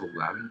 periwinkle,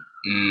 lavender.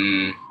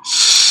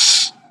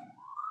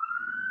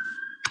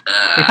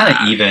 they're kind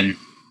of even.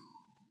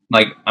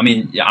 Like, I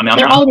mean, yeah, I mean,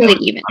 They're all really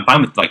even. I'm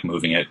fine with like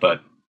moving it, but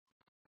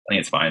I think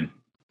it's fine.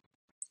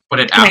 Put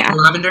it Wait, after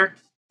lavender.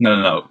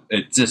 No.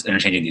 It's just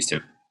interchanging these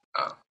two.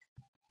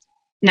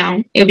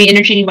 No, it would be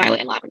interchanging violet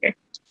and lavender.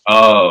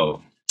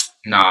 Oh,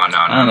 No. I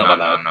don't know about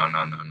that.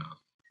 No.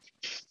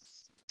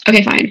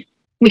 Okay, fine.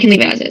 We can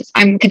leave it as is.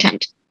 I'm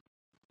content.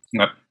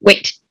 Okay.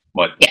 Wait.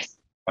 What? Yes.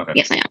 Okay.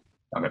 Yes, I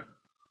am.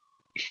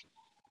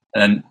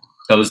 And then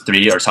those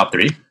 3 are top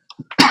 3.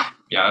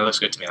 Yeah, that looks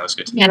good to me.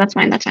 Yeah, that's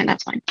fine.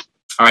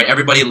 All right,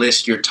 everybody,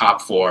 list your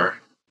top 4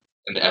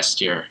 in the S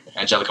tier.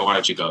 Angelica, why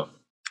don't you go?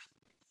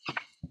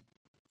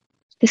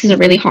 This is a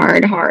really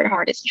hard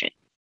decision.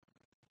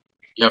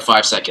 You have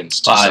 5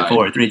 seconds. To 5, decide.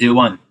 4, 3, 2,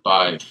 1.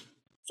 5,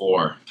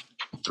 4,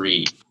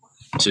 3,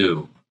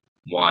 2,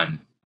 1.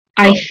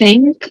 I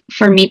think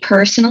for me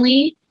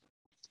personally,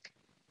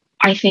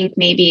 I think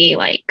maybe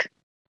like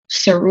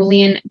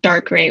cerulean,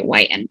 dark gray,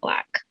 white, and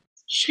black.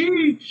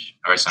 Sheesh.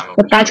 All right, Simon.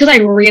 But that's because I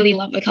really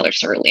love the color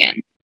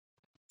cerulean.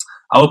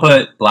 I will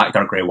put black,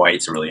 dark gray,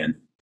 white cerulean.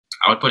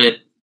 I would put it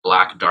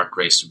black, dark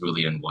gray,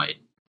 cerulean, white.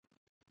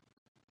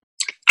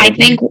 I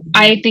think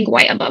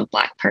white above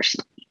black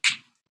personally.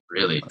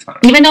 Really? That's fine.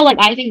 Even though like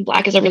I think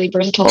black is a really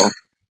versatile,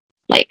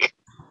 like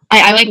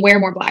I like wear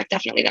more black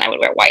definitely than I would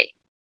wear white.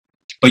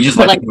 But you just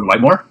But, like like-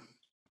 white more?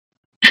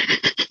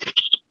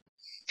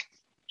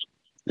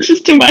 This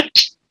is too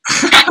much.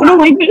 I don't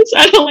like this.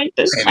 I don't like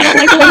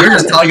You're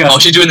just telling Oh,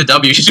 us. she's doing the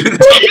W. She's doing the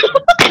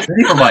W.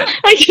 Ready for what?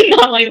 I did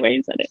not like the way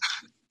you said it.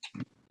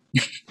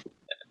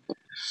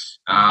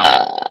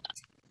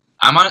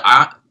 I'm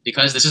on.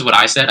 Because this is what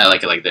I said. I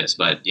like it like this,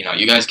 but you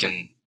guys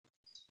can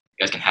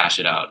hash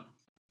it out.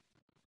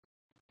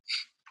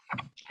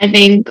 I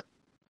think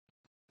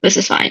this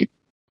is fine.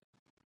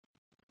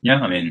 Yeah,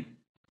 I mean,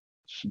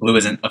 blue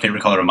isn't a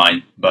favorite color of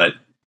mine, but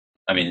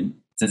I mean,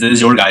 since it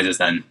is your guys's,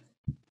 then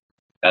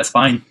that's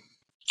fine.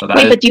 So that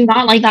Wait, is, but do you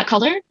not like that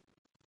color?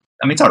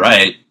 I mean, it's all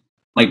right.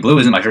 Like, blue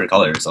isn't my favorite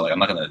color, so like, I'm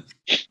not gonna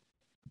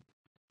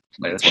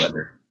like that's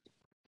whatever.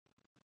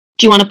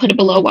 Do you want to put it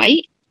below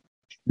white?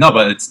 No,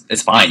 but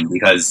it's fine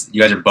because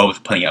you guys are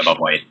both putting it above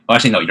white. Well,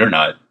 actually, no, you're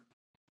not.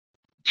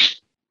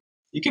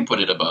 You can put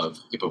it above.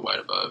 You can put white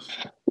above.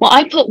 Well,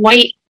 I put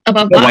white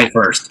above Put black. white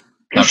first.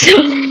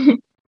 Okay.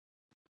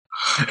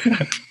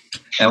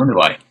 So I wonder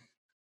why.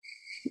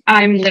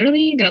 I'm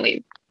literally gonna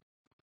leave.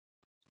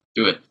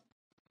 Do it.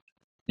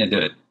 Yeah, do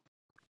it.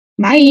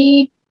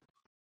 Bye.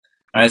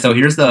 All right, so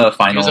here's the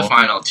final. Here's the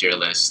final tier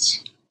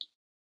list.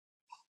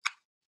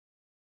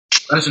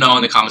 Let us know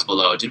in the comments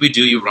below. Did we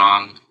do you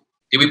wrong?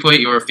 Did we put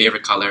your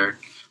favorite color?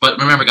 But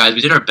remember, guys,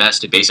 we did our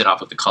best to base it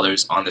off of the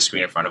colors on the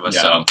screen in front of us.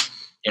 Yeah.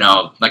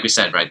 So, like we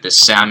said, right, this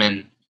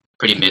salmon,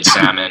 pretty mid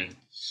salmon.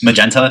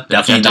 Magenta,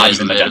 definitely Magenta not is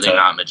even literally magenta.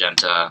 not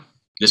magenta.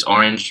 This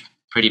orange,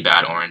 pretty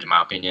bad orange in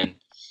my opinion.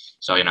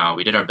 So,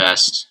 we did our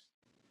best.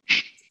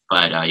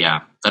 But,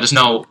 yeah, let us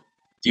know,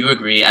 do you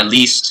agree, at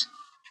least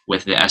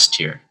with the S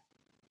tier?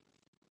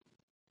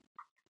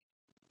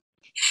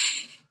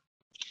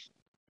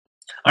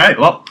 All right,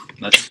 well,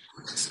 let's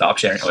stop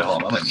sharing. Oh, wait,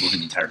 hold on. I'm like moving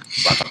the entire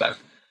laptop back.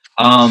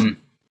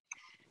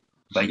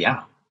 But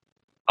yeah.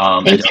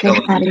 Thanks for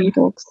Angelica, having me,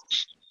 folks.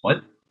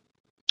 what?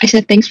 I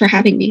said thanks for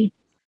having me.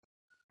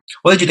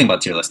 What did you think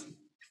about tier list?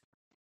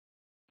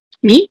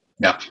 Me?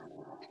 Yeah.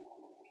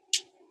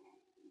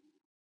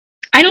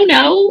 I don't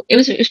know. It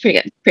was pretty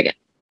good. Pretty good.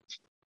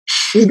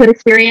 It was a good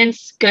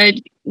experience.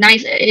 Good,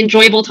 nice,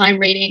 enjoyable time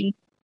rating.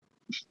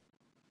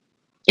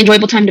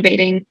 Enjoyable time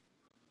debating.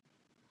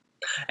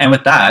 And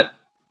with that,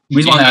 we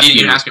just want to ask you you.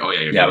 didn't ask me. Oh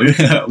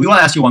yeah. We want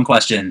to ask you one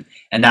question,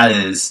 and that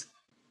is,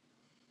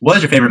 what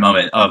is your favorite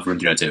moment of Room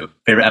 302?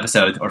 Favorite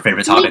episode or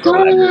favorite topic or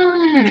whatever?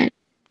 God.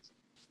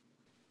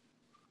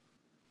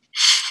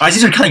 Alright,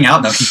 these are cutting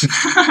out now.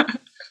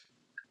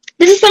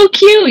 This is so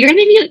cute. You're gonna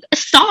make me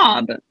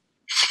sob.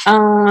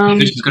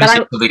 She's gonna But say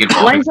something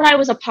involving- ones that I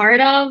was a part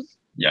of.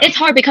 Yeah. It's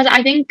hard because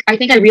I think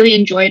I really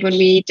enjoyed when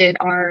we did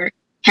our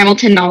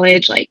Hamilton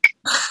knowledge like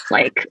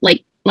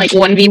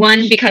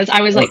 1v1 because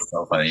I was That like was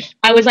so funny.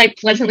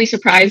 pleasantly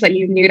surprised that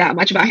you knew that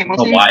much about I don't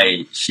know Hamilton.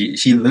 why she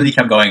literally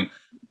kept going,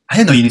 I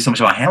didn't know you knew so much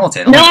about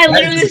Hamilton. I'm No, like, I "Why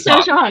literally is was this so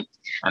talk?" shocked.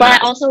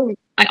 But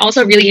I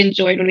also really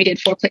enjoyed when we did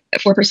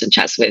four person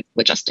chess with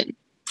Justin.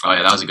 Oh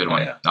yeah, that was a good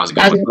one. Yeah. That was a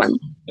That good was a one.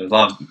 good one. There was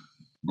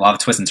a lot of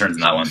twists and turns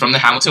in that one. From the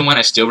Hamilton one,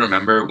 I still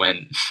remember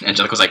when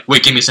Angelica was like,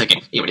 "Wait, give me a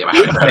second." Yeah,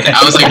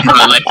 I was like, "Bro,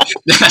 like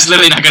that's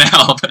literally not gonna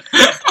help."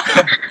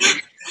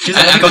 She's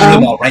like, let me go through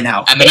the wall right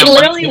now. And then It at one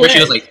literally point, she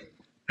was. was like,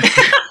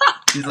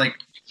 She's like,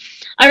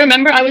 I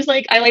remember I was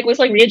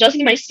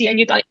readjusting my seat and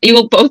you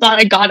both thought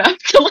I got up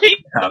to like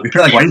we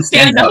were like, why are you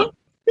standing stand up?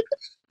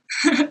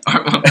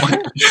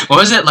 up. what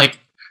was it like?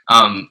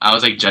 I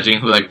was like judging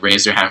who like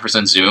raised their hand first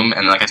on Zoom,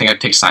 and like I think I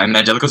picked Simon.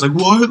 Angelica was like,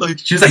 "What?" Like,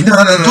 She was like, no.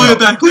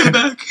 play it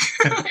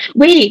back.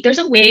 Wait, there's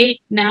a way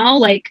now,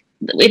 like,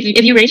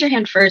 if you raise your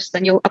hand first,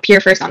 then you'll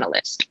appear first on the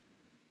list.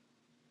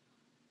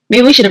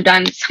 Maybe we should have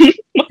done some.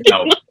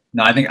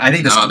 No, I think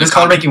this, No, this the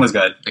color com- making was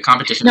good. The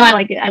competition. No, I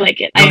like it. I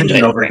like it. I You don't need to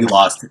enjoyed get it. over it. You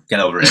lost. Get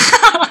over it.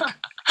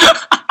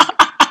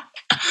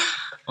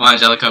 Well,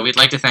 Angelica, we'd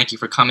like to thank you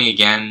for coming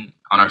again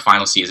on our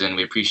final season.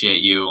 We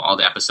appreciate you, all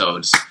the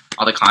episodes,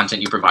 all the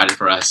content you provided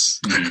for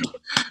us.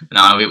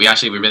 No, we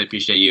really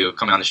appreciate you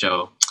coming on the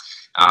show.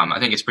 I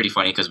think it's pretty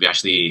funny because we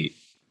actually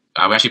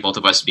both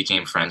of us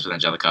became friends with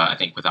Angelica. I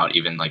think without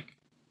even like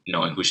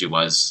knowing who she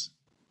was.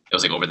 It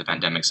was like over the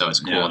pandemic, so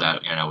it's cool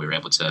that we were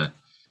able to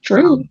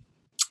True.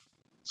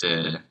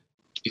 to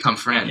become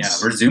friends. Yeah,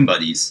 we're Zoom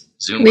buddies.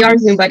 Zoom. We are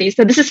Zoom buddies,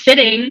 so this is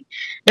fitting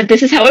that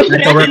this is how it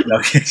would So end.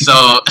 okay.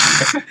 So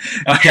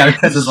Yeah,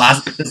 because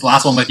this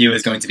last one with you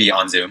is going to be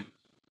on Zoom.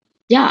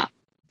 Yeah.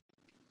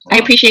 I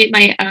appreciate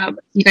my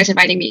you guys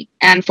inviting me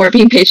and for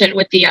being patient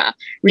with the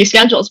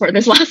reschedules for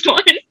this last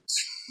one.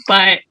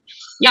 But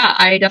yeah,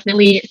 I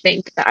definitely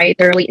think that I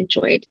thoroughly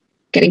enjoyed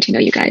getting to know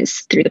you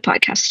guys through the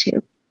podcast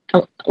too.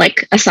 Oh,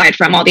 like aside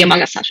from all the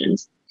Among Us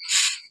sessions,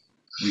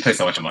 We play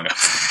so much Among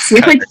Us. we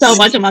played so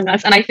much Among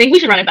Us, and I think we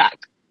should run it back.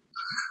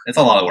 It's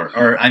a lot of work.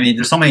 Or I mean,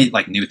 there's so many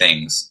like new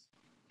things.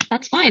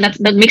 That's fine. That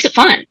makes it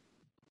fun.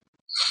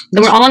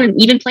 Then we're all on an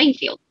even playing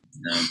field.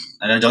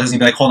 And then Josie's gonna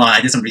be like, "Hold on, I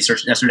did some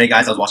research yesterday,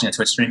 guys. I was watching a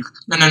Twitch stream."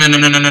 no. No.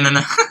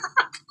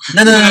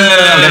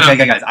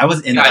 Okay, guys, I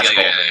was in that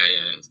school.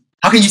 Yeah.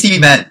 How can you see me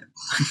then?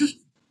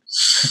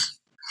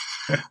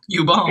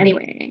 You bomb.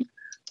 Anyway,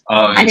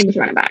 I think we should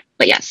run it back.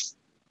 But yes,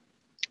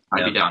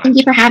 I'd be down. thank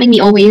you for having me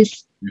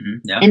always,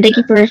 Yeah. and thank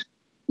you for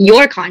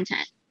your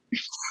content.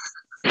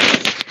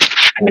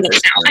 I'm gonna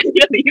now. I'm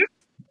gonna leave.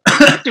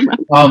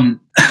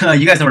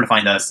 You guys know where to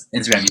find us.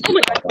 Instagram, Oh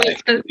my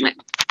YouTube, god!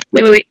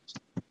 Wait.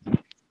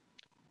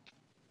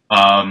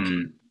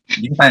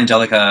 You can find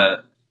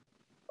Angelica,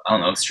 I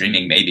don't know,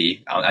 streaming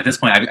maybe. At this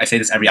point, I say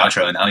this every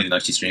outro, and I don't even know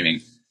if she's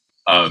streaming.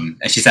 And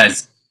she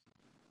says,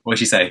 what does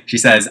she say? She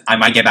says, "I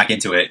might get back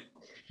into it.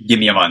 Give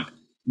me a month."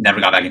 Never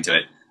got back into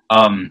it.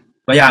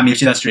 But yeah, I mean, if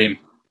she does stream,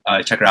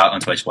 check her out on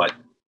Twitch. What?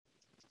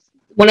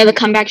 One of the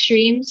comeback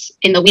streams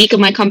in the week of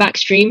my comeback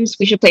streams,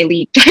 we should play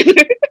League.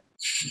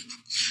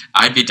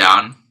 I'd be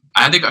down.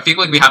 I feel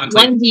like we haven't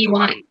played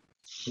 1v1.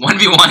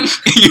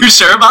 1v1. You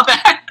sure about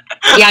that?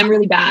 Yeah, I'm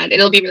really bad.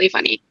 It'll be really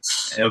funny.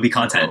 It'll be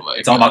content. Oh my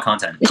It's all God. about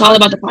content. It's all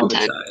about the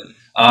content.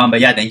 But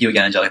yeah, thank you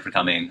again, Angelica, for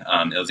coming.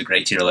 It was a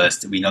great tier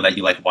list. We know that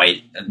you like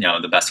white,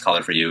 the best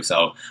color for you.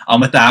 So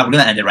with that, we're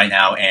gonna end it right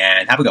now,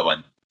 and have a good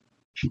one.